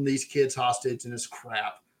they're holding these kids hostage, and it's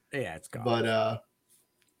crap. Yeah, it's gone. But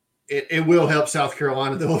it will help South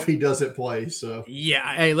Carolina though if he doesn't play. So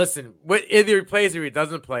yeah, hey, listen, either he plays or he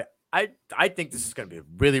doesn't play. I think this is going to be a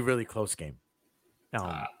really, really close game.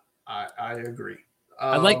 I agree.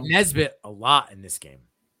 I like Nesbitt a lot in this game.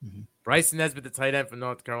 Mm-hmm. Bryson Nesbitt, the tight end from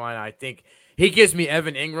North Carolina, I think he gives me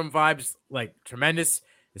Evan Ingram vibes, like tremendous.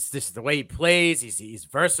 It's just the way he plays. He's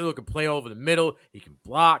versatile, can play over the middle. He can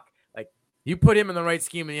block. Like, you put him in the right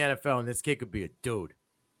scheme in the NFL, and this kid could be a dude.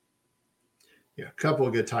 Yeah, a couple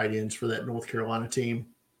of good tight ends for that North Carolina team.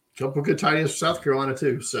 A couple of good tight ends for South Carolina,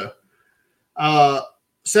 too. So,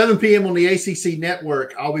 7 p.m. on the ACC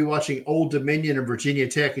network, I'll be watching Old Dominion and Virginia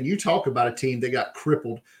Tech. And you talk about a team that got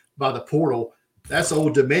crippled by the portal. That's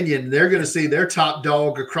Old Dominion. They're going to see their top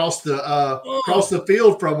dog across the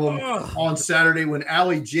field from them on Saturday when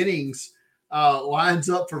Allie Jennings lines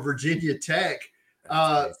up for Virginia Tech.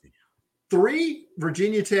 3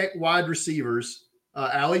 Virginia Tech wide receivers,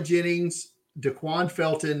 Allie Jennings, Daquan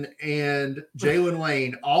Felton, and Jalen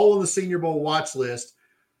Lane, all on the Senior Bowl watch list.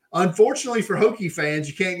 Unfortunately for Hokie fans,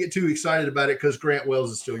 you can't get too excited about it because Grant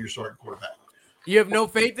Wells is still your starting quarterback. You have no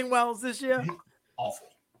faith in Wells this year? Awful.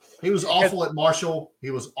 He was awful at Marshall.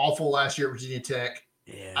 He was awful last year at Virginia Tech.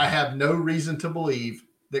 Yeah. I have no reason to believe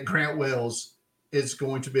that Grant Wells is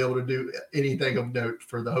going to be able to do anything of note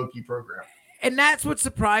for the Hokie program. And that's what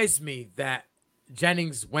surprised me, that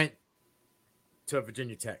Jennings went to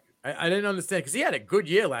Virginia Tech. I didn't understand because he had a good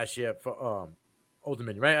year last year for Old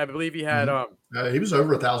Dominion, right? I believe he had he was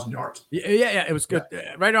over 1,000 yards. Yeah, it was good.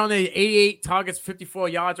 Yeah. Right on the 88 targets, 54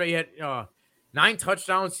 yards. Right, he had 9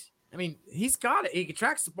 touchdowns. I mean, he's got it. He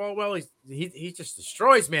tracks the ball well. He just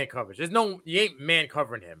destroys man coverage. You ain't man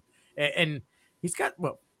covering him, and he's got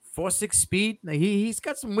 4.6 speed. He's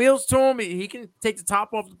got some wheels to him. He can take the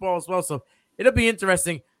top off the ball as well. So it'll be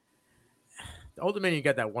interesting. The Old Dominion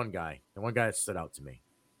got that one guy, the one guy that stood out to me,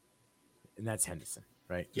 and that's Henderson,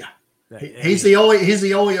 right? Yeah, he's the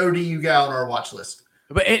only ODU guy on our watch list.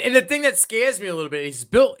 But and the thing that scares me a little bit,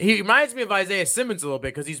 he reminds me of Isaiah Simmons a little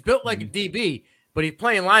bit because he's built like a DB, but he's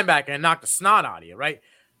playing linebacker and knocked the snot out of you, right?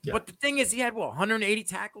 Yeah. But the thing is, he had 180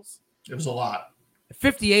 tackles. It was a lot.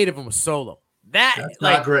 58 of them was solo. That's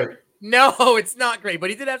not great. No, it's not great. But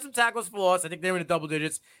he did have some tackles for loss. I think they were in the double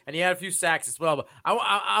digits, and he had a few sacks as well. But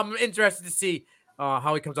I'm interested to see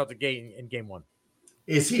how he comes out the gate in game one.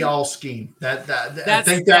 Is he all scheme? I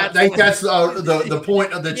think that's the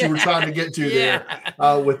point that you were trying to get to there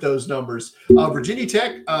with those numbers. Virginia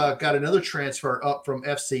Tech got another transfer up from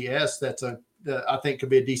FCS. That's I think could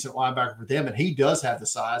be a decent linebacker for them, and he does have the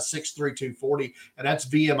size, 6'3", 240, and that's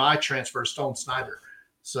VMI transfer Stone Snyder.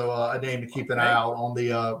 So a name to keep an eye out on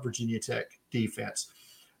the Virginia Tech defense.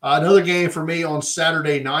 Another game for me on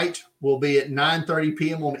Saturday night will be at 9:30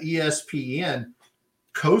 p.m. on ESPN.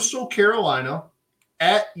 Coastal Carolina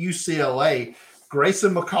at UCLA.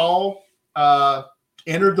 Grayson McCall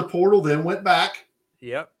entered the portal, then went back.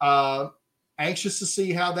 Yep. Anxious to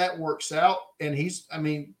see how that works out. And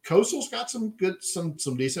Coastal's got some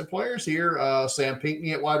decent players here. Sam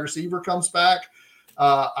Pinckney at wide receiver comes back.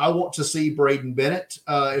 I want to see Braden Bennett.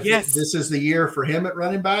 This is the year for him at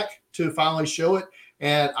running back to finally show it.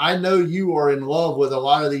 And I know you are in love with a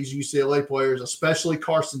lot of these UCLA players, especially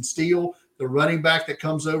Carson Steele, the running back that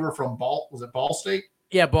comes over from Ball State?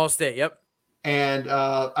 Yeah, Ball State. Yep. And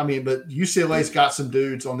but UCLA's got some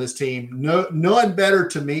dudes on this team. None better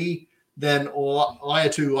to me than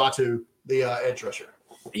Laiatu Latu, the edge rusher.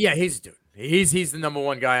 Yeah, he's a dude. He's the number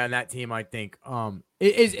one guy on that team, I think.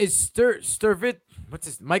 Is Sturvit? What's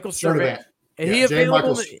his Michael Sturvit? Is he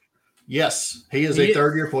available? Yes, he is a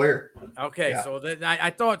third-year player. Okay, so I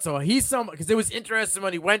thought so. He's because it was interesting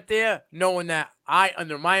when he went there, knowing that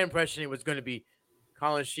under my impression, it was going to be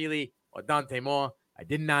Colin Shealy or Dante Moore. I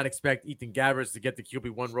did not expect Ethan Gavers to get the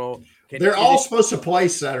QB1 role. They're all supposed to play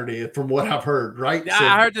Saturday, from what I've heard, right?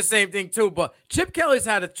 I heard the same thing too. But Chip Kelly's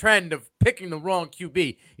had a trend of picking the wrong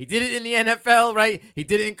QB. He did it in the NFL, right? He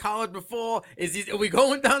did it in college before. Are we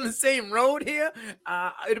going down the same road here?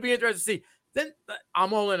 It'll be interesting to see. Then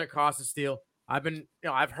I'm all in a Carson Steele.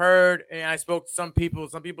 I've heard, and I spoke to some people.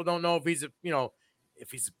 Some people don't know if he's a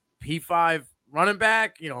P5 running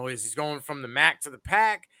back. Is he's going from the MAC to the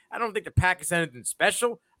PAC? I don't think the PAC is anything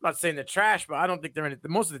special. I'm not saying they're trash, but I don't think they're in it.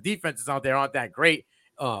 Most of the defenses out there aren't that great,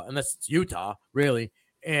 unless it's Utah, really.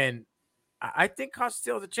 And I think Carson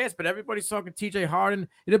Steele has a chance, but everybody's talking TJ Harden.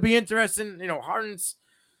 It'll be interesting. Harden's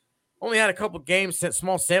only had a couple games,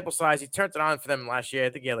 small sample size. He turned it on for them last year. I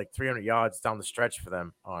think he had like 300 yards down the stretch for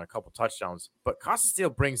them on a couple touchdowns. But Carson Steele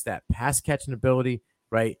brings that pass catching ability,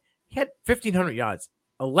 right? He had 1,500 yards.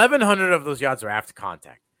 1,100 of those yards are after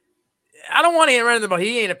contact. I don't want to hear anything about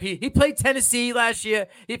he ain't a P. He played Tennessee last year.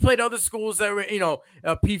 He played other schools that were,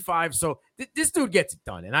 P5. So this dude gets it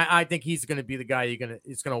done, and I think he's going to be the guy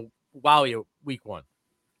it's going to wow you week one.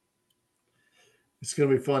 It's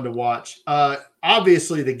going to be fun to watch.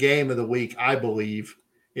 Obviously, the game of the week, I believe,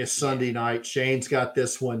 is Sunday night. Shane's got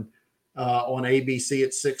this one on ABC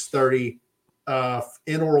at 6:30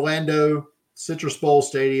 in Orlando, Citrus Bowl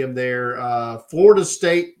Stadium there. Florida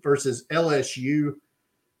State versus LSU.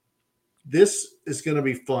 This is going to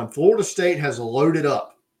be fun. Florida State has loaded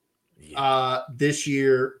up this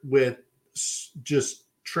year with just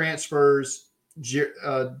transfers.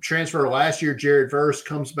 Transfer last year, Jared Verse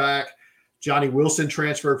comes back. Johnny Wilson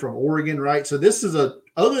transferred from Oregon, right? So this is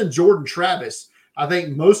other than Jordan Travis, I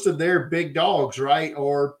think most of their big dogs, right,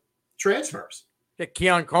 are transfers. Yeah,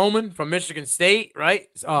 Keon Coleman from Michigan State, right?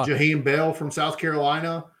 Jaheim Bell from South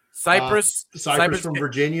Carolina. Cypress from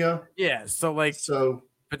Virginia. Yeah,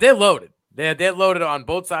 but they're loaded. They're loaded on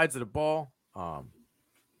both sides of the ball.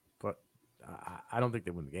 But I don't think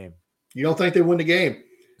they win the game. You don't think they win the game?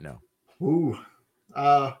 No. Ooh.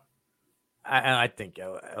 I think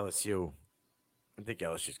LSU. I think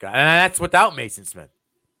LSU's got, and that's without Mason Smith,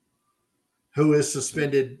 who is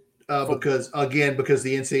suspended because the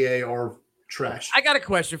NCAA are trash. I got a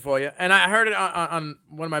question for you, and I heard it on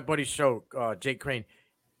one of my buddies' show, Jake Crane.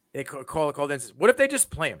 They called in and says, "What if they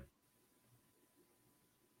just play him?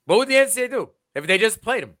 What would the NCAA do if they just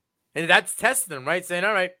played him?" And that's testing them, right? Saying,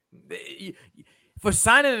 "All right, for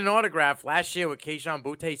signing an autograph last year with Keishawn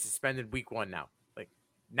Butte, suspended week one now."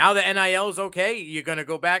 Now the NIL is okay. You're going to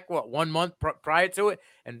go back, 1 month prior to it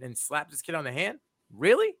and slap this kid on the hand?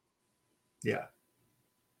 Really? Yeah.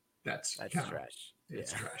 That's trash.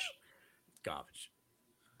 It's trash. Garbage.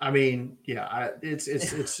 I mean, yeah, I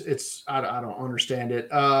don't understand it.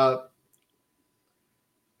 How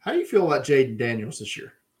do you feel about Jaden Daniels this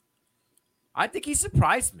year? I think he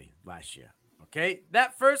surprised me last year. Okay,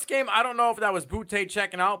 that first game, I don't know if that was Butte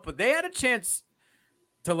checking out, but they had a chance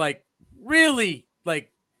to really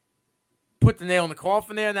put the nail in the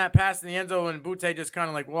coffin there in that pass in the end zone, and Butte just kind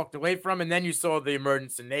of walked away from. And then you saw the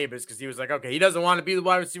emergence in Neighbors because he was like, okay, he doesn't want to be the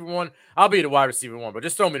wide receiver one. I'll be the wide receiver one, but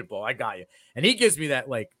just throw me the ball. I got you. And he gives me that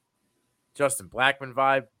Justin Blackman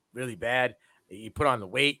vibe, really bad. He put on the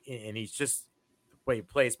weight, and he's just the way he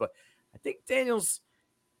plays. But I think Daniels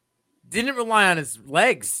didn't rely on his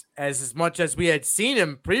legs as much as we had seen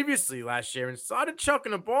him previously last year, and started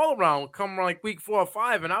chucking the ball around come week 4 or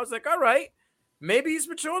 5. And I was like, all right, maybe he's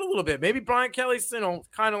matured a little bit. Maybe Brian Kelly's,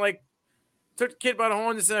 kind of took the kid by the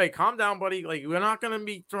horn and said, hey, calm down, buddy. We're not going to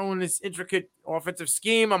be throwing this intricate offensive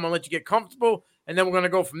scheme. I'm going to let you get comfortable, and then we're going to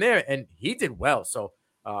go from there. And he did well. So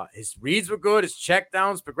his reads were good, his check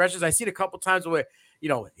downs, progressions. I seen a couple times where,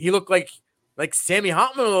 he looked like Sammy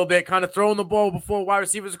Hartman a little bit, kind of throwing the ball before wide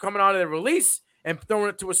receivers are coming out of their release and throwing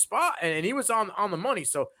it to a spot, and he was on the money.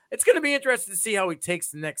 So it's going to be interesting to see how he takes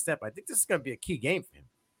the next step. I think this is going to be a key game for him.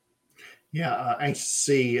 Yeah, anxious to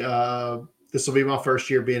see. This will be my first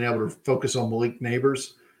year being able to focus on Malik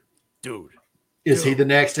Neighbors. Dude. Is he the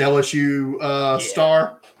next LSU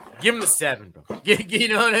star? Give him the 7, bro. You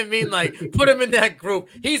know what I mean? Put him in that group.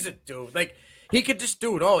 He's a dude. He could just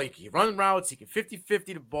do it all. He can run routes. He can 50-50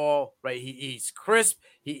 the ball, right? He's crisp.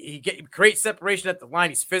 He get great separation at the line.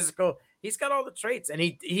 He's physical. He's got all the traits, and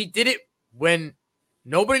he did it when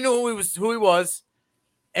nobody knew who he was,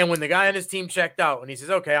 and when the guy on his team checked out, and he says,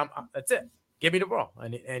 "Okay, that's it. Give me the ball."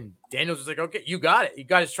 And Daniels was like, "Okay, you got it." He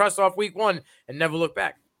got his trust off week 1 and never looked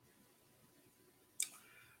back.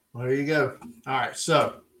 Well, there you go. All right,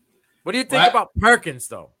 so what do you think about Perkins,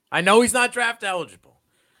 though? I know he's not draft eligible.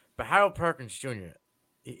 But Harold Perkins Jr.,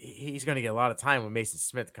 he's going to get a lot of time with Mason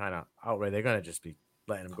Smith kind of outright. They're going to just be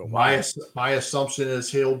letting him go wild. My assumption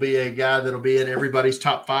is he'll be a guy that'll be in everybody's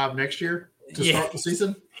top 5 next year to start the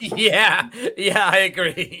season. Yeah, I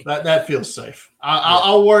agree. That feels safe.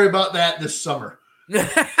 I'll worry about that this summer.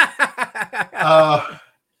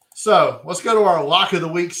 So let's go to our Lock of the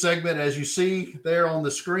Week segment. As you see there on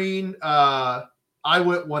the screen, I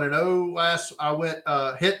went 1-0 I went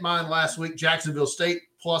hit mine last week. Jacksonville State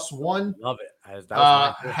 +1. Love it.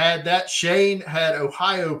 Had that. Shane had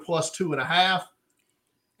Ohio +2.5.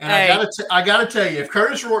 And I gotta tell you, if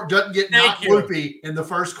Curtis Rourke doesn't get knocked loopy in the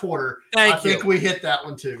first quarter, I think we hit that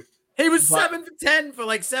one too. He was 7 for 10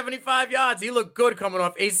 for 75 yards. He looked good coming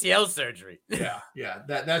off ACL surgery. Yeah.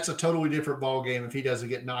 That's a totally different ball game if he doesn't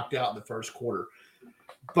get knocked out in the first quarter.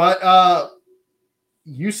 But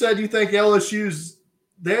you said you think LSU's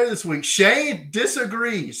there this week. Shane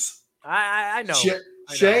disagrees. I know.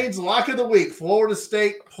 Shane's Lock of the Week, Florida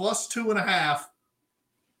State +2.5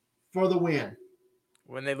 for the win.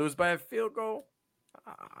 When they lose by a field goal,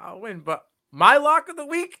 I'll win. But my Lock of the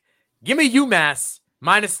Week, give me UMass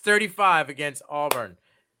 -35 against Auburn.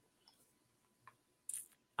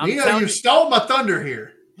 Nino, you stole my thunder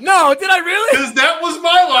here. No, did I really? Because that was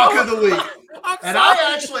my Lock of the Week.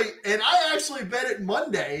 I actually bet it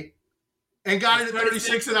Monday and got it at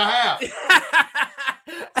 36.5.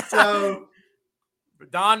 So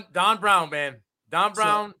Don Brown, man. Don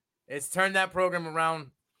Brown has turned that program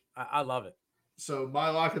around. I love it. So my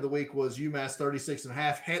Lock of the Week was UMass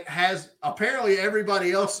 36.5. Has apparently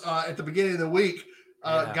everybody else at the beginning of the week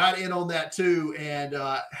got in on that too, and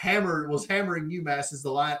was hammering UMass as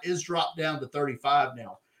the line is dropped down to 35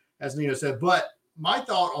 now, as Nino said. But my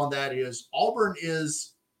thought on that is Auburn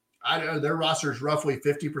is, I don't know, their roster is roughly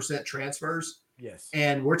 50% transfers. Yes.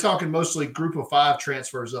 And we're talking mostly group of 5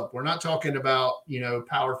 transfers up. We're not talking about,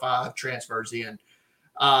 Power 5 transfers in.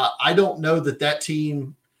 I don't know that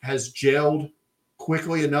team has gelled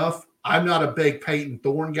quickly enough. I'm not a big Peyton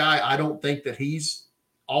Thorne guy. I don't think that he's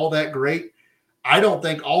all that great. I don't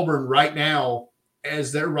think Auburn right now,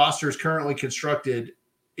 as their roster is currently constructed,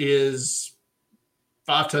 is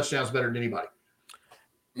 5 touchdowns better than anybody.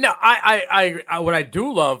 No, I what I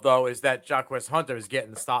do love though is that Jacquez Hunter is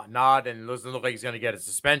getting the nod and doesn't look like he's going to get a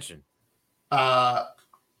suspension. That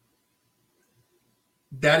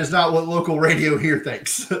is not what local radio here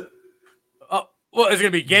thinks. Well, it's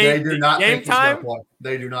going to be game time.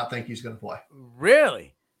 They do not think he's going to play.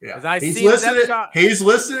 Really? Yeah. He's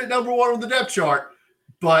listed at number 1 on the depth chart,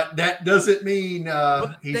 but that doesn't mean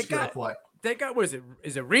he's going to play. They got, what is it?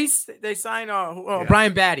 Is it Reese? They signed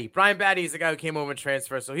Brian Batty. Brian Batty is the guy who came over and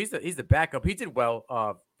transferred. So he's the backup. He did well.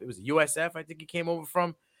 It was USF, I think he came over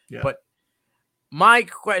from. Yeah. But My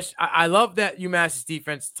question, I love that UMass's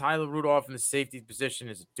defense. Tyler Rudolph in the safety position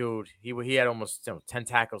is a dude. He had almost 10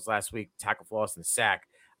 tackles last week, tackle for loss and a sack.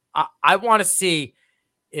 I want to see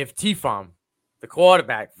if Tifam, the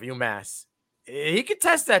quarterback for UMass, he could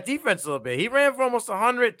test that defense a little bit. He ran for almost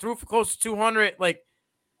 100, threw for close to 200. Like,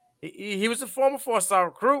 he was a former 4-star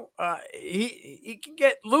recruit. He can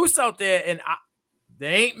get loose out there, and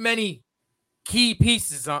there ain't many key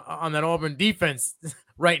pieces on that Auburn defense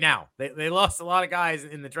right now. They lost a lot of guys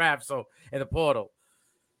in the draft, so in the portal.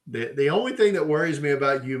 The only thing that worries me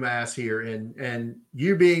about UMass here, and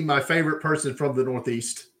you being my favorite person from the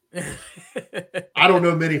Northeast, I don't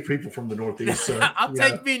know many people from the Northeast, so I'll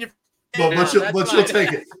take being your. But you'll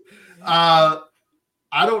take it. I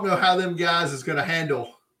don't know how them guys is going to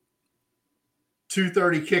handle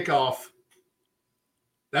 2:30 kickoff.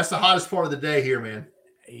 That's the hottest part of the day here, man.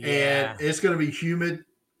 Yeah. And it's going to be humid.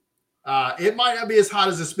 It might not be as hot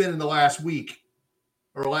as it's been in the last week,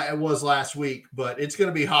 or it was last week, but it's going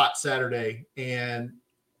to be hot Saturday. And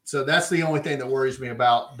so that's the only thing that worries me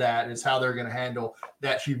about that is how they're going to handle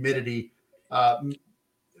that humidity. Can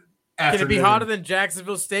it be hotter than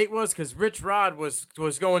Jacksonville State was? Because Rich Rod was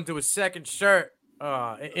going to his second shirt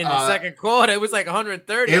in the second quarter. It was like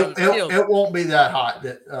 130. It won't be that hot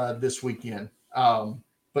this weekend.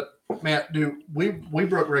 But man, dude, we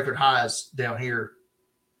broke record highs down here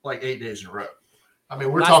like 8 days in a row. I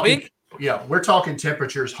mean, we're talking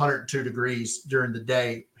temperatures 102 degrees during the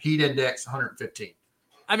day, heat index 115.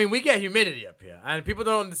 I mean, we get humidity up here, and people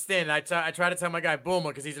don't understand. I try to tell my guy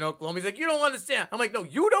Boomer because he's in Oklahoma. He's like, "You don't understand." I'm like, "No,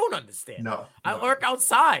 you don't understand. No, I work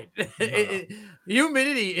outside.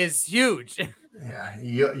 Humidity is huge." Yeah,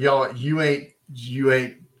 you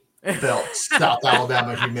ain't felt South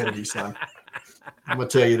Alabama humidity, son. I'm gonna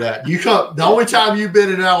tell you that. The only time you've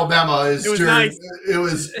been in Alabama is it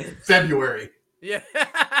was February. Yeah,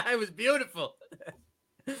 it was beautiful.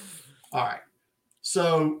 All right,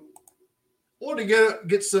 so I want to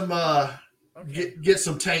get some get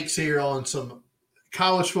some takes here on some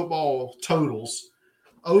college football totals,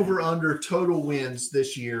 over under total wins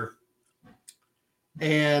this year,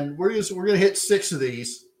 and we're gonna hit 6 of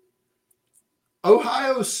these.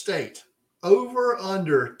 Ohio State over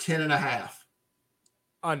under 10.5.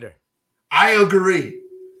 Under. I agree.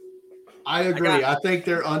 I think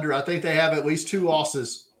they're under. I think they have at least 2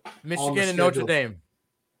 losses. Michigan and Notre Dame.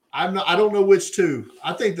 I don't know which 2.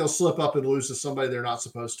 I think they'll slip up and lose to somebody they're not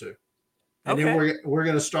supposed to. And then we're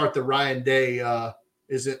going to start the Ryan Day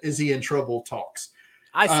is he in trouble talks.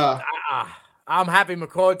 I'm happy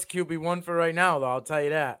McCord's QB1 for right now, though. I'll tell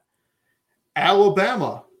you that.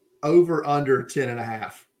 Alabama over under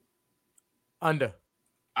 10.5. Under.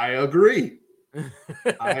 I agree.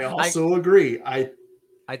 I also agree. I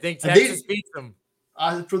think Texas beats them.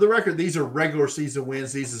 For the record, these are regular season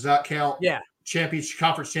wins. These does not count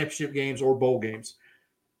conference championship games or bowl games.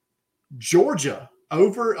 Georgia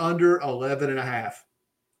over under 11.5.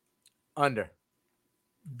 Under.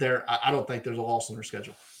 I don't think there's a loss on their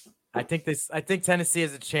schedule. I think Tennessee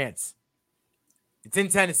has a chance. It's in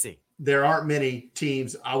Tennessee. There aren't many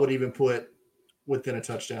teams I would even put within a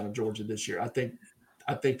touchdown of Georgia this year. I think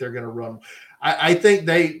they're going to run. I think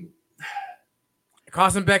they.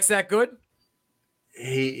 Carson Beck's that good?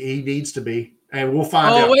 He needs to be, and we'll find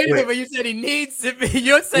out. Oh, wait a minute! You said he needs to be.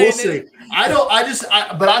 You're saying we'll see.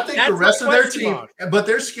 But I think the rest of their team, but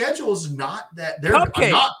their schedule is not that.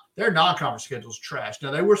 Their non-conference schedule is trash.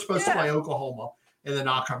 Now they were supposed to play Oklahoma in the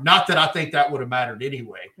non-conference. Not that I think that would have mattered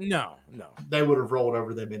anyway. No, they would have rolled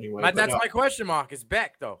over them anyway. That's my question mark. Is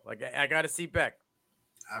Beck though? Like I got to see Beck.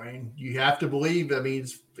 I mean, you have to believe. I mean,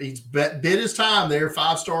 he's bid his time there.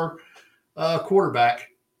 5-star quarterback.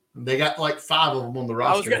 They got like 5 of them on the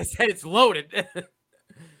roster. I was going to say it's loaded.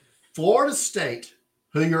 Florida State,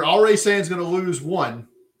 who you're already saying is going to lose 1,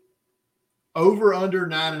 over under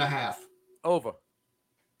 9.5. Over.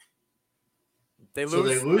 They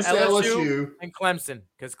lose to LSU and Clemson,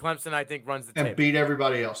 because Clemson, I think, runs the table. And beat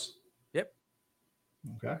everybody else. Yep.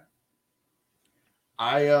 Okay.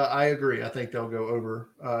 I agree. I think they'll go over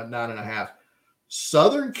 9.5.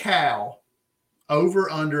 Southern Cal, over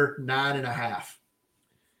under 9.5.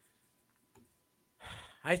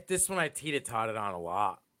 This one I teeter-totted on a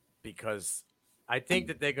lot because I think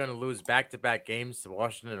that they're going to lose back-to-back games to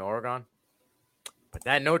Washington and Oregon. But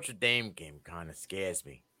that Notre Dame game kind of scares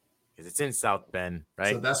me because it's in South Bend,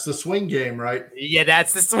 right? So that's the swing game, right? Yeah,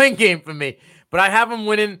 that's the swing game for me. But I have them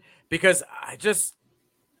winning because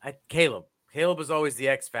Caleb. Caleb was always the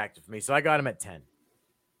X factor for me, so I got him at 10.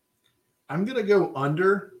 I'm going to go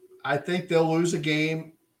under. I think they'll lose a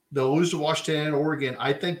game. They'll lose to Washington and Oregon.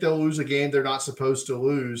 I think they'll lose a game they're not supposed to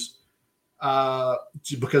lose.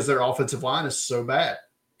 because their offensive line is so bad.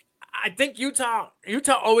 I think Utah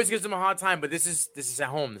always gives them a hard time, but this is at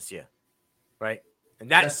home this year, right?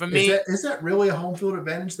 And for me, is that really a home field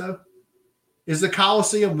advantage though? Is the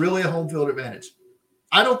Coliseum really a home field advantage?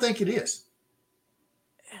 I don't think it is.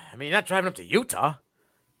 I mean, you're not driving up to Utah.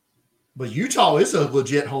 But Utah is a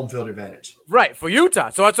legit home field advantage. Right, for Utah.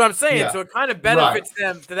 So that's what I'm saying. Yeah. So it kind of benefits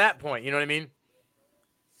them to that point. You know what I mean?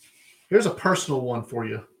 Here's a personal one for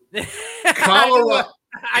you.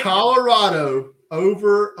 Colorado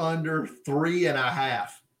over under 3.5.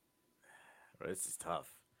 This is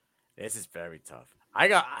tough. This is very tough.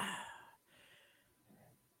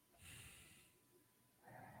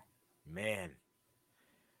 Man.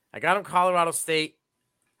 I got him Colorado State.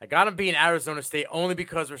 I got him being Arizona State only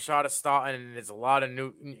because Rashad is starting and there's a lot of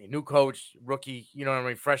new coach, rookie, you know what I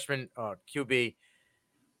mean, freshman, QB.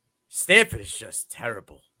 Stanford is just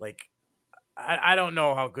terrible. Like, I don't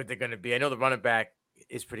know how good they're going to be. I know the running back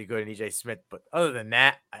is pretty good in EJ Smith, but other than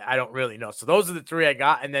that, I don't really know. So those are the three I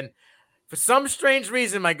got. And then for some strange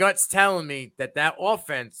reason, my gut's telling me that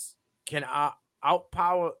offense can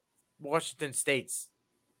outpower Washington State's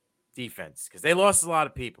defense because they lost a lot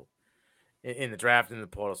of people in the draft and in the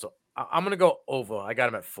portal. So I'm going to go over. I got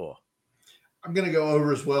them at 4. I'm going to go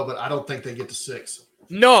over as well, but I don't think they get to 6.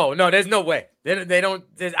 No, there's no way. They don't.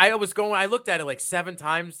 I looked at it like 7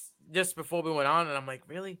 times just before we went on, and I'm like,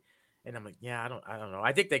 really? And I'm like, yeah, I don't know.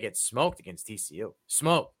 I think they get smoked against TCU.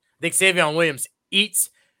 Smoked. I think Savion Williams eats,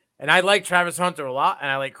 and I like Travis Hunter a lot, and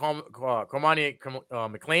I like Cormani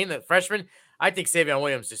McLean, the freshman. I think Savion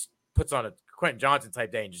Williams just puts on a Quentin Johnson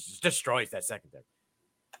type day and just destroys that secondary.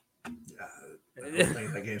 I don't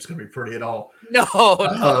think that game's going to be pretty at all. No.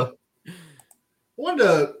 I wanted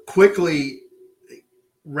to quickly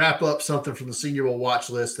wrap up something from the Senior Bowl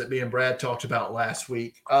watch list that me and Brad talked about last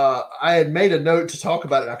week. I had made a note to talk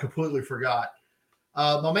about it. I completely forgot.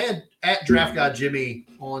 My man at Draft Guy Jimmy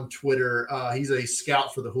on Twitter, he's a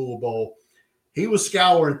scout for the Hula Bowl. He was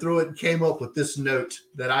scouring through it and came up with this note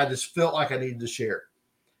that I just felt like I needed to share.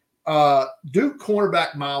 Duke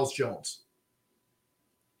cornerback Miles Jones,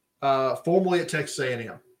 formerly at Texas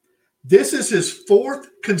A&M. This is his 4th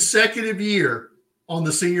consecutive year on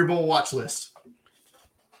the Senior Bowl watch list.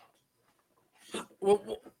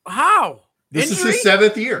 Well, how? This is his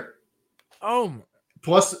 7th year. Oh.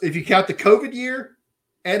 Plus, if you count the COVID year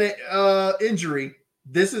and injury,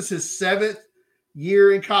 this is his 7th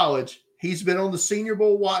year in college. He's been on the Senior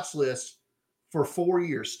Bowl watch list for 4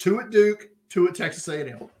 years. 2 at Duke, 2 at Texas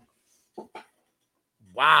A&M.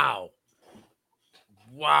 Wow.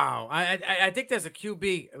 I think there's a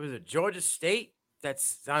QB. It was a Georgia State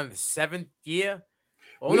that's on the 7th year.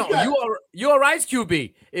 Oh, no. URI's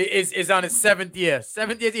QB is on his 7th year.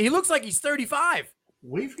 7th year. He looks like he's 35.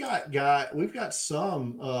 We've got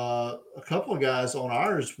some a couple of guys on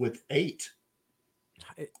ours with 8.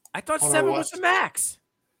 I thought 7 was the max.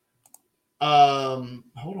 Hold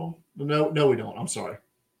on. No, we don't. I'm sorry.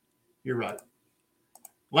 You're right.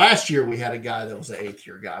 Last year we had a guy that was an 8th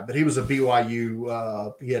year guy, but he was a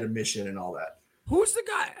BYU. He had a mission and all that. Who's the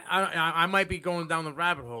guy? I might be going down the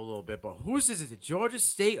rabbit hole a little bit, but who's this? Is it Georgia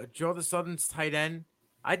State or Georgia Southern's tight end?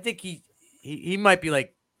 I think he might be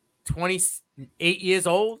like 28 years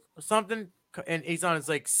old or something, and he's on his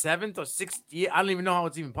like 7th or 6th year. I don't even know how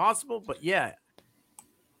it's even possible, but yeah.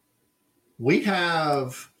 We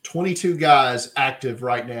have 22 guys active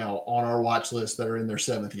right now on our watch list that are in their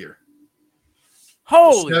 7th year.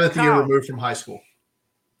 Holy 7th cow. year removed from high school.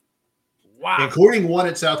 Wow. Including one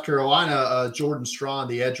at South Carolina, Jordan Strawn,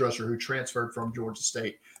 the edge rusher who transferred from Georgia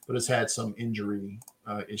State, but has had some injury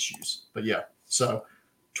issues. But yeah, so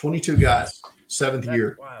 22 guys, 7th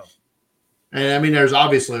year. Wow. And I mean, there's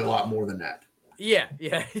obviously a lot more than that. Yeah.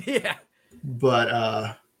 But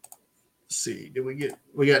let's see,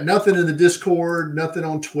 we got nothing in the Discord, nothing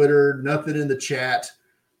on Twitter, nothing in the chat.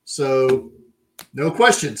 So no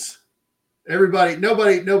questions. Nobody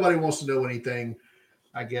wants to know anything,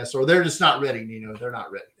 I guess, or they're just not ready, Nino. They're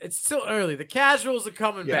not ready. It's still early. The casuals are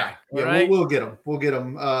coming back. Yeah, right? we'll get them. We'll get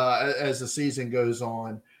them as the season goes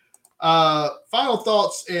on. Final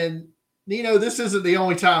thoughts, and Nino, this isn't the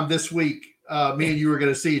only time this week me and you are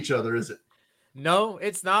going to see each other, is it? No,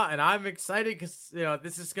 it's not, and I'm excited because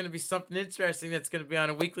this is going to be something interesting that's going to be on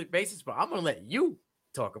a weekly basis. But I'm going to let you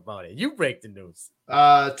talk about it. You break the news.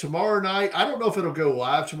 Tomorrow night, I don't know if it'll go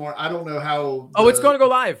live tomorrow. I don't know how. It's going to go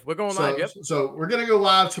live. We're going live. Yep. So we're going to go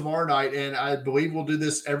live tomorrow night, and I believe we'll do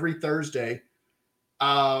this every Thursday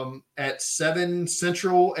at 7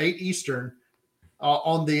 Central, 8 Eastern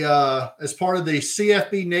on the as part of the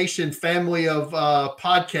CFB Nation family of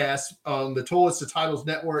podcasts on the Toilets to Titles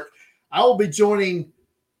Network. I will be joining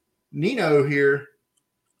Nino here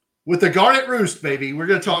with the Garnet Roost, baby. We're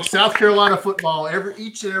going to talk South Carolina football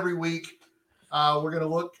each and every week. We're going to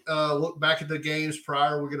look back at the games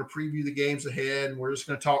prior. We're going to preview the games ahead, and we're just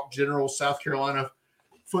going to talk general South Carolina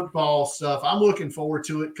football stuff. I'm looking forward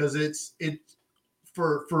to it because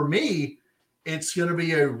for me, it's going to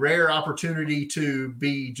be a rare opportunity to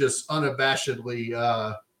be just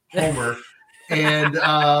unabashedly Homer. And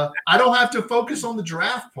I don't have to focus on the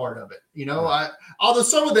draft part of it. Although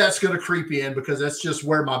some of that's going to creep in because that's just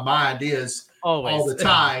where my mind is all the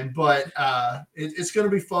time. But it's going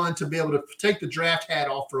to be fun to be able to take the draft hat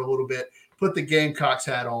off for a little bit, put the Gamecocks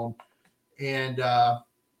hat on, and,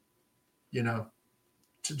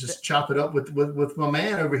 to just chop it up with my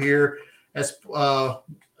man over here as a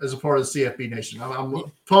part of the CFB Nation. I'm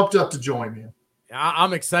pumped up to join, man.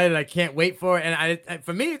 I'm excited. I can't wait for it. And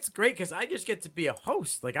for me, it's great because I just get to be a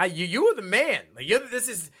host. Like you are the man. Like this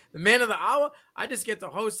is the man of the hour. I just get to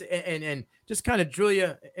host and just kind of drill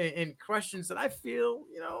you in questions that I feel,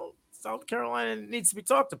 South Carolina needs to be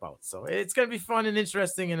talked about. So it's going to be fun and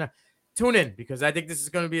interesting. And tune in because I think this is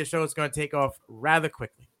going to be a show that's going to take off rather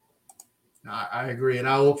quickly. I agree, and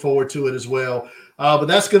I look forward to it as well. But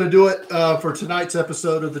that's going to do it for tonight's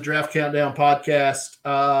episode of the Draft Countdown podcast.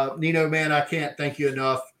 Nino, man, I can't thank you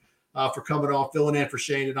enough for coming on, filling in for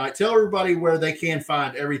Shane tonight. Tell everybody where they can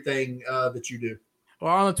find everything that you do.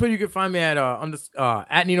 Well, on Twitter, you can find me at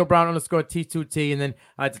Nino Brown _T2T, and then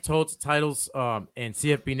the Total Titles and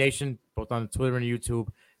CFB Nation, both on Twitter and YouTube.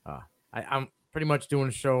 I'm pretty much doing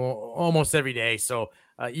a show almost every day, so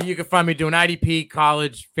you can find me doing IDP,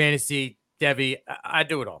 college, fantasy, Debbie. I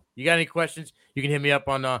do it all. You got any questions? You can hit me up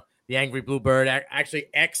on the Angry Bluebird, actually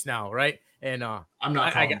X now, right? And I'm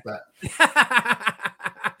not calling that.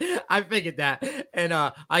 I figured that, and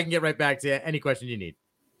I can get right back to you. Any question you need.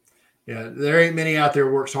 Yeah, there ain't many out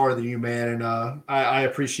there works harder than you, man, and I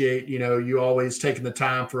appreciate you always taking the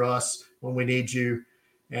time for us when we need you,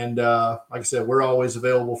 and like I said, we're always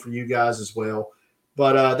available for you guys as well.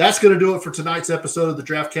 But that's going to do it for tonight's episode of the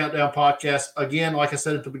Draft Countdown podcast. Again, like I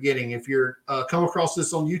said at the beginning, if you're come across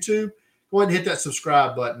this on YouTube, go ahead and hit that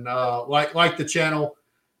subscribe button, like the channel,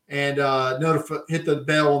 and hit the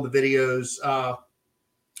bell on the videos.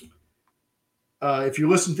 If you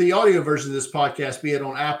listen to the audio version of this podcast, be it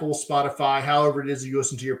on Apple, Spotify, however it is you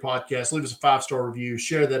listen to your podcast, leave us a 5-star review.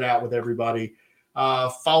 Share that out with everybody.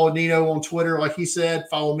 Follow Nino on Twitter, like he said.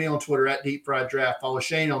 Follow me on Twitter at Deep Fried Draft. Follow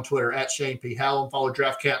Shane on Twitter at Shane P. Hallam. Follow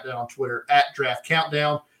Draft Countdown on Twitter at Draft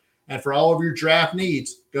Countdown. And for all of your draft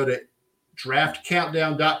needs, go to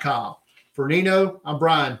draftcountdown.com. For Nino, I'm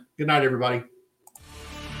Brian. Good night, everybody.